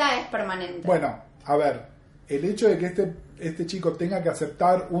la guita es permanente. Bueno, a ver, el hecho de que este chico tenga que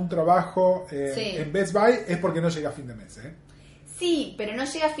aceptar un trabajo en Best Buy es porque no llega a fin de mes, ¿eh? Sí, pero no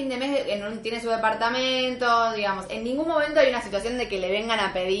llega a fin de mes, tiene su departamento, digamos. En ningún momento hay una situación de que le vengan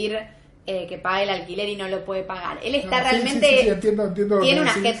a pedir que pague el alquiler y no lo puede pagar. Él está realmente... Entiendo tiene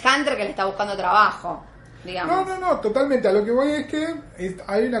una headhunter que le está buscando trabajo, digamos. No, totalmente. A lo que voy es que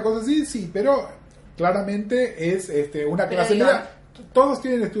hay una cosa así, sí, pero claramente es una clase media. Todos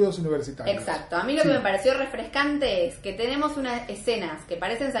tienen estudios universitarios. Exacto. A mí lo que me pareció refrescante es que tenemos unas escenas que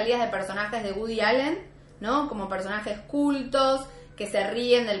parecen salidas de personajes de Woody Allen, ¿no? Como personajes cultos que se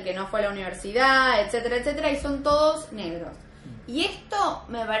ríen del que no fue a la universidad, etcétera, etcétera, y son todos negros. Y esto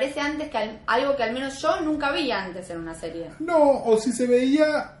me parece antes que algo que al menos yo nunca vi antes en una serie. No, o si se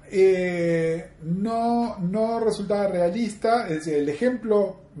veía, no resultaba realista. Es decir, el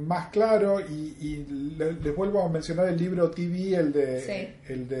ejemplo más claro, y les vuelvo a mencionar el libro TV, el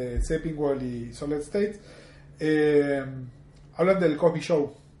de Sepinwall y Solid State, hablan del Cosby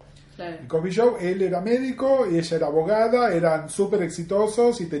Show. Claro. El Cosby Show, él era médico y ella era abogada, eran súper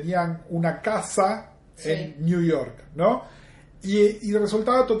exitosos y tenían una casa en New York, ¿no? Y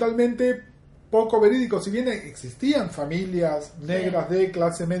resultaba totalmente poco verídico. Si bien existían familias negras de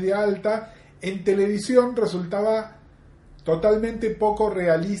clase media alta, en televisión resultaba totalmente poco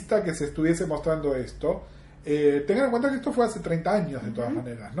realista que se estuviese mostrando esto. Tengan en cuenta que esto fue hace 30 años de todas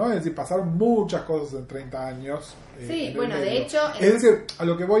maneras, ¿no? Es decir, pasaron muchas cosas en 30 años. Sí, bueno, de hecho... Es decir, a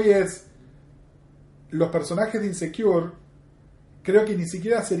lo que voy es, los personajes de Insecure creo que ni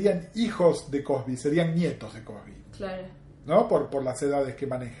siquiera serían hijos de Cosby, serían nietos de Cosby. Claro. ¿No? Por las edades que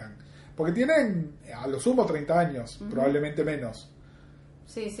manejan. Porque tienen a lo sumo 30 años, probablemente menos.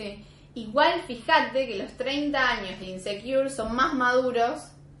 Sí. Igual fíjate que los 30 años de Insecure son más maduros,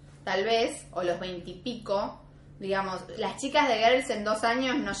 tal vez, o los 20 y pico. Digamos, las chicas de Girls en 2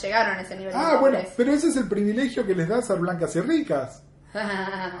 años no llegaron a ese nivel de madurez. Bueno, pero ese es el privilegio que les da ser blancas y ricas.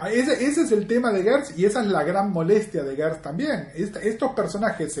 Ese es el tema de Girls, y esa es la gran molestia de Girls también. Estos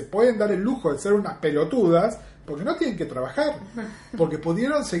personajes se pueden dar el lujo de ser unas pelotudas porque no tienen que trabajar, porque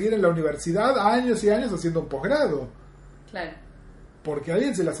pudieron seguir en la universidad años y años haciendo un posgrado. Claro. Porque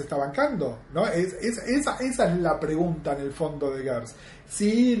alguien se las está bancando, ¿no? Esa es la pregunta en el fondo de Girls.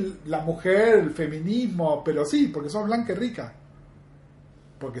 Sí, la mujer, el feminismo, pero sí, porque son blanca y rica.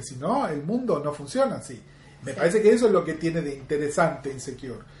 Porque si no, el mundo no funciona así. Me parece que eso es lo que tiene de interesante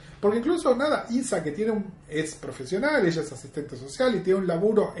Insecure. Porque incluso, Isa, que es profesional, ella es asistente social y tiene un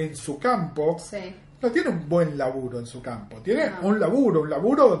laburo en su campo. Sí. No tiene un buen laburo en su campo. Tiene un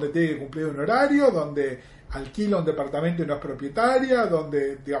laburo donde tiene que cumplir un horario, donde alquila un departamento y no es propietaria,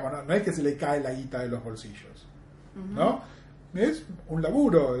 donde, digamos, no es que se le cae la guita de los bolsillos, ¿no? es un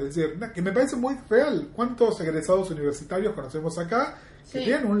laburo, es decir, que me parece muy real. ¿Cuántos egresados universitarios conocemos acá que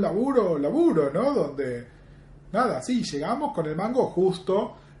tienen un laburo, ¿no? Donde, nada, sí, llegamos con el mango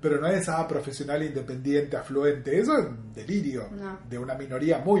justo, pero no es profesional independiente, afluente. Eso es un delirio de una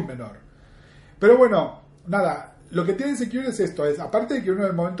minoría muy menor. Pero bueno, nada, lo que tiene Insecure es esto, es aparte de que uno en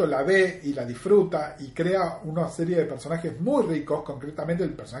el momento la ve y la disfruta y crea una serie de personajes muy ricos, concretamente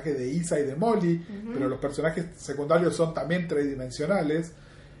el personaje de Isa y de Molly, pero los personajes secundarios son también tridimensionales,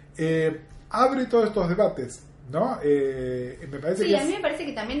 abre todos estos debates, ¿no? Me parece a mí me parece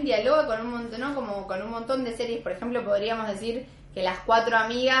que también dialoga con un montón, ¿no? Como con un montón de series. Por ejemplo, podríamos decir que las 4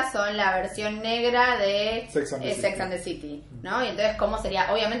 amigas son la versión negra de Sex and the City, ¿no? Y entonces, ¿cómo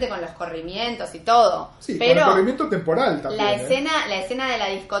sería? Obviamente con los corrimientos y todo. Sí, pero con el corrimiento temporal también. La escena de la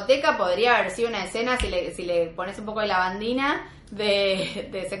discoteca podría haber sido una escena, si le pones un poco de lavandina,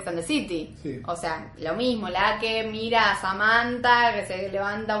 de Sex and the City. Sí. O sea, lo mismo, la que mira a Samantha, que se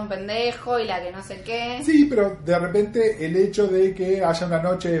levanta un pendejo, y la que no sé qué. Sí, pero de repente el hecho de que haya una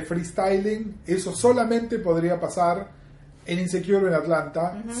noche de freestyling, eso solamente podría pasar en Insecure en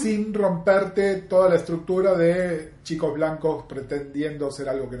Atlanta, sin romperte toda la estructura de chicos blancos pretendiendo ser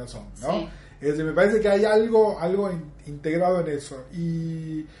algo que no son, ¿no? Sí. Es decir, me parece que hay algo integrado en eso.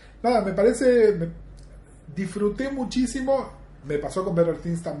 Y nada, disfruté muchísimo, me pasó con Better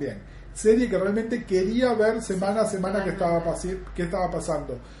Things también. Serie que realmente quería ver semana a semana qué estaba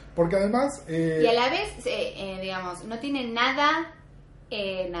pasando. Porque además... y a la vez, digamos, no tiene nada...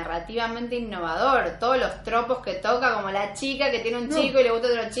 narrativamente innovador. Todos los tropos que toca, como la chica que tiene un chico y le gusta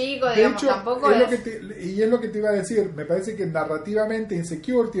otro chico, digamos, hecho, tampoco es lo que te iba a decir. Me parece que narrativamente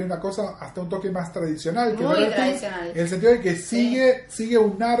Insecure tiene una cosa, hasta un toque más tradicional que muy tradicional, en el sentido de que sigue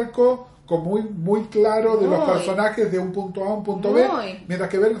un arco muy, muy claro de los personajes de un punto A a un punto B, mientras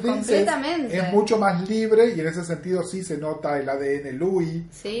que Better Things es mucho más libre, y en ese sentido sí se nota el ADN Louis.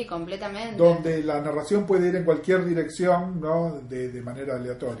 Sí, completamente. Donde la narración puede ir en cualquier dirección, ¿no? de manera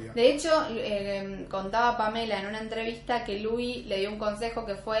aleatoria. De hecho, contaba Pamela en una entrevista que Louis le dio un consejo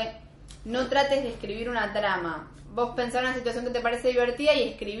que fue: no trates de escribir una trama. Vos pensá una situación que te parece divertida y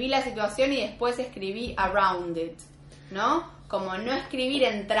escribí la situación y después escribí around it, ¿no? Como no escribir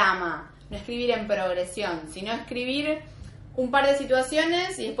en trama, no escribir en progresión, sino escribir un par de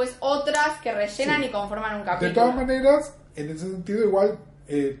situaciones y después otras que rellenan y conforman un capítulo. De todas maneras, en ese sentido igual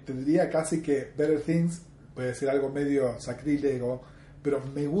te diría casi que Better Things puede ser algo medio sacrílego, pero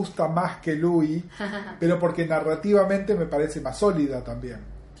me gusta más que Louis, pero porque narrativamente me parece más sólida también.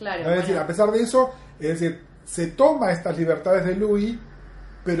 Claro. ¿No? Es decir, a pesar de eso, es decir, se toma estas libertades de Louis,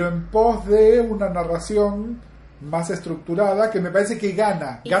 pero en pos de una narración más estructurada, que me parece que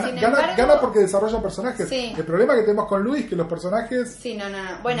gana porque desarrolla personajes. Sí. El problema que tenemos con Louis es que los personajes... Sí, no.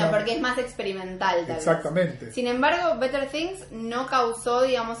 Bueno, porque es más experimental, tal exactamente. vez. Sin embargo, Better Things no causó,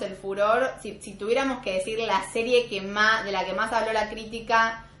 digamos, el furor. Si tuviéramos que decir la serie de la que más habló la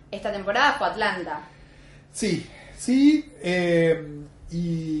crítica esta temporada, fue Atlanta. Sí.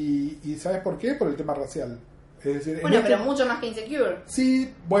 Y ¿sabes por qué? Por el tema racial. Es decir, pero mucho más que Insecure.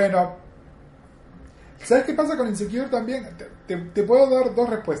 Sí, bueno... ¿Sabes qué pasa con Insecure también? Te puedo dar dos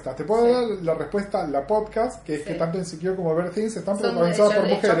respuestas. Te puedo dar la respuesta, la podcast, que es que tanto Insecure como Better Things están protagonizadas por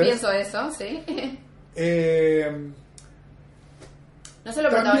mujeres. Yo pienso eso, sí. No solo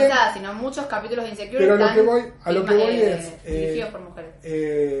también, protagonizadas, sino muchos capítulos de Insecure pero están a lo que voy es dirigidos por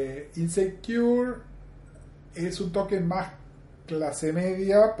mujeres. Insecure es un toque más clase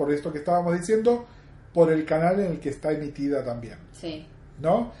media, por esto que estábamos diciendo, por el canal en el que está emitida también. Sí.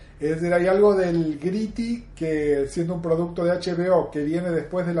 ¿No? Es decir, hay algo del gritty que, siendo un producto de HBO que viene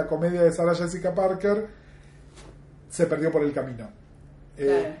después de la comedia de Sarah Jessica Parker, se perdió por el camino.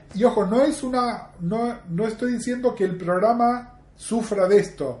 Claro. Y ojo, no estoy diciendo que el programa sufra de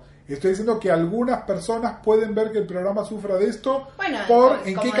esto. Estoy diciendo que algunas personas pueden ver que el programa sufra de esto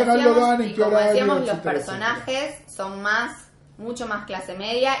en qué canal lo dan, en qué horario. Como decíamos, los personajes son mucho más clase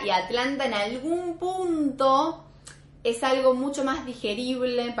media, y Atlanta en algún punto es algo mucho más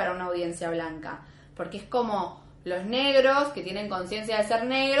digerible para una audiencia blanca, porque es como los negros que tienen conciencia de ser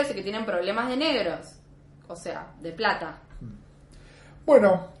negros y que tienen problemas de negros, o sea, de plata.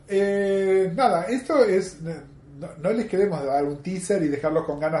 Bueno, nada, esto es... No les queremos dar un teaser y dejarlos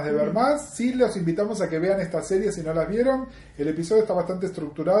con ganas de ver más. Sí, los invitamos a que vean esta serie si no las vieron. El episodio está bastante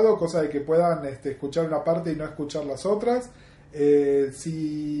estructurado, cosa de que puedan escuchar una parte y no escuchar las otras.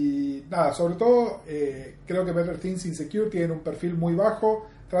 Sobre todo creo que Better Things y Insecure tienen un perfil muy bajo.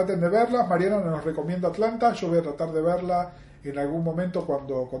 Traten de verlas. Mariana nos recomienda Atlanta, yo voy a tratar de verla en algún momento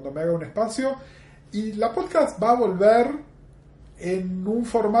cuando me haga un espacio. Y la podcast va a volver en un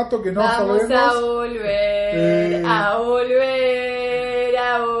formato que no sabemos. Vamos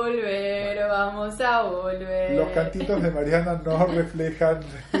a volver. Los cantitos de Mariana no reflejan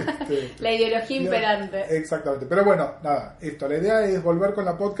la ideología imperante. Exactamente. Pero bueno, nada, la idea es volver con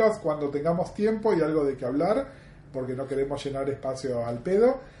la podcast cuando tengamos tiempo y algo de qué hablar, porque no queremos llenar espacio al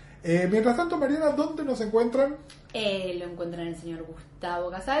pedo. Mientras tanto, Mariana, ¿dónde nos encuentran? Lo encuentran el señor Gustavo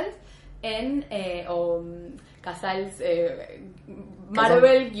Casals en Casals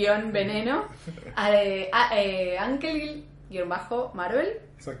Marvel-Veneno Ankel-Marvel.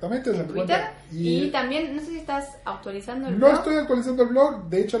 Exactamente, en Twitter. Y también, no sé si estás actualizando el blog. No estoy actualizando el blog.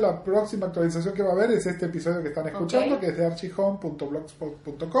 De hecho, la próxima actualización que va a haber es este episodio que están escuchando, que es de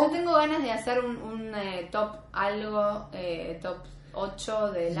archihome.blogspot.com. Yo tengo ganas de hacer un top top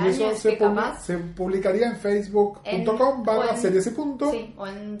 8 del año. Y eso se publicaría en facebook.com/series. Sí, o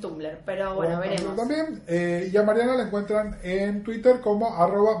en Tumblr, pero bueno, veremos. También. Y a Mariana la encuentran en Twitter como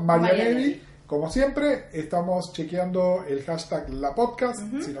 @marianevi. Como siempre, estamos chequeando el hashtag LaPodcast.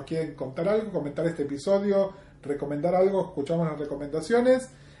 Si nos quieren contar algo, comentar este episodio, recomendar algo, escuchamos las recomendaciones.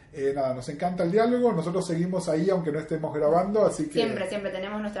 Nada, nos encanta el diálogo. Nosotros seguimos ahí aunque no estemos grabando, así que... Siempre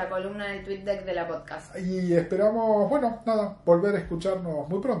tenemos nuestra columna en el TweetDeck de la podcast. Y esperamos, volver a escucharnos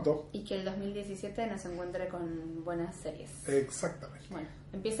muy pronto. Y que el 2017 nos encuentre con buenas series. Exactamente. Bueno,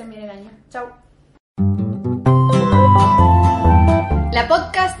 empiecen bien el año. Chau. La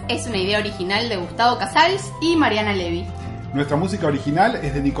podcast es una idea original de Gustavo Casals y Mariana Levy. Nuestra música original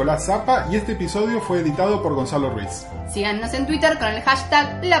es de Nicolás Zappa y este episodio fue editado por Gonzalo Ruiz. Síganos en Twitter con el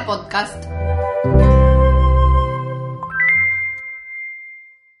hashtag LaPodcast.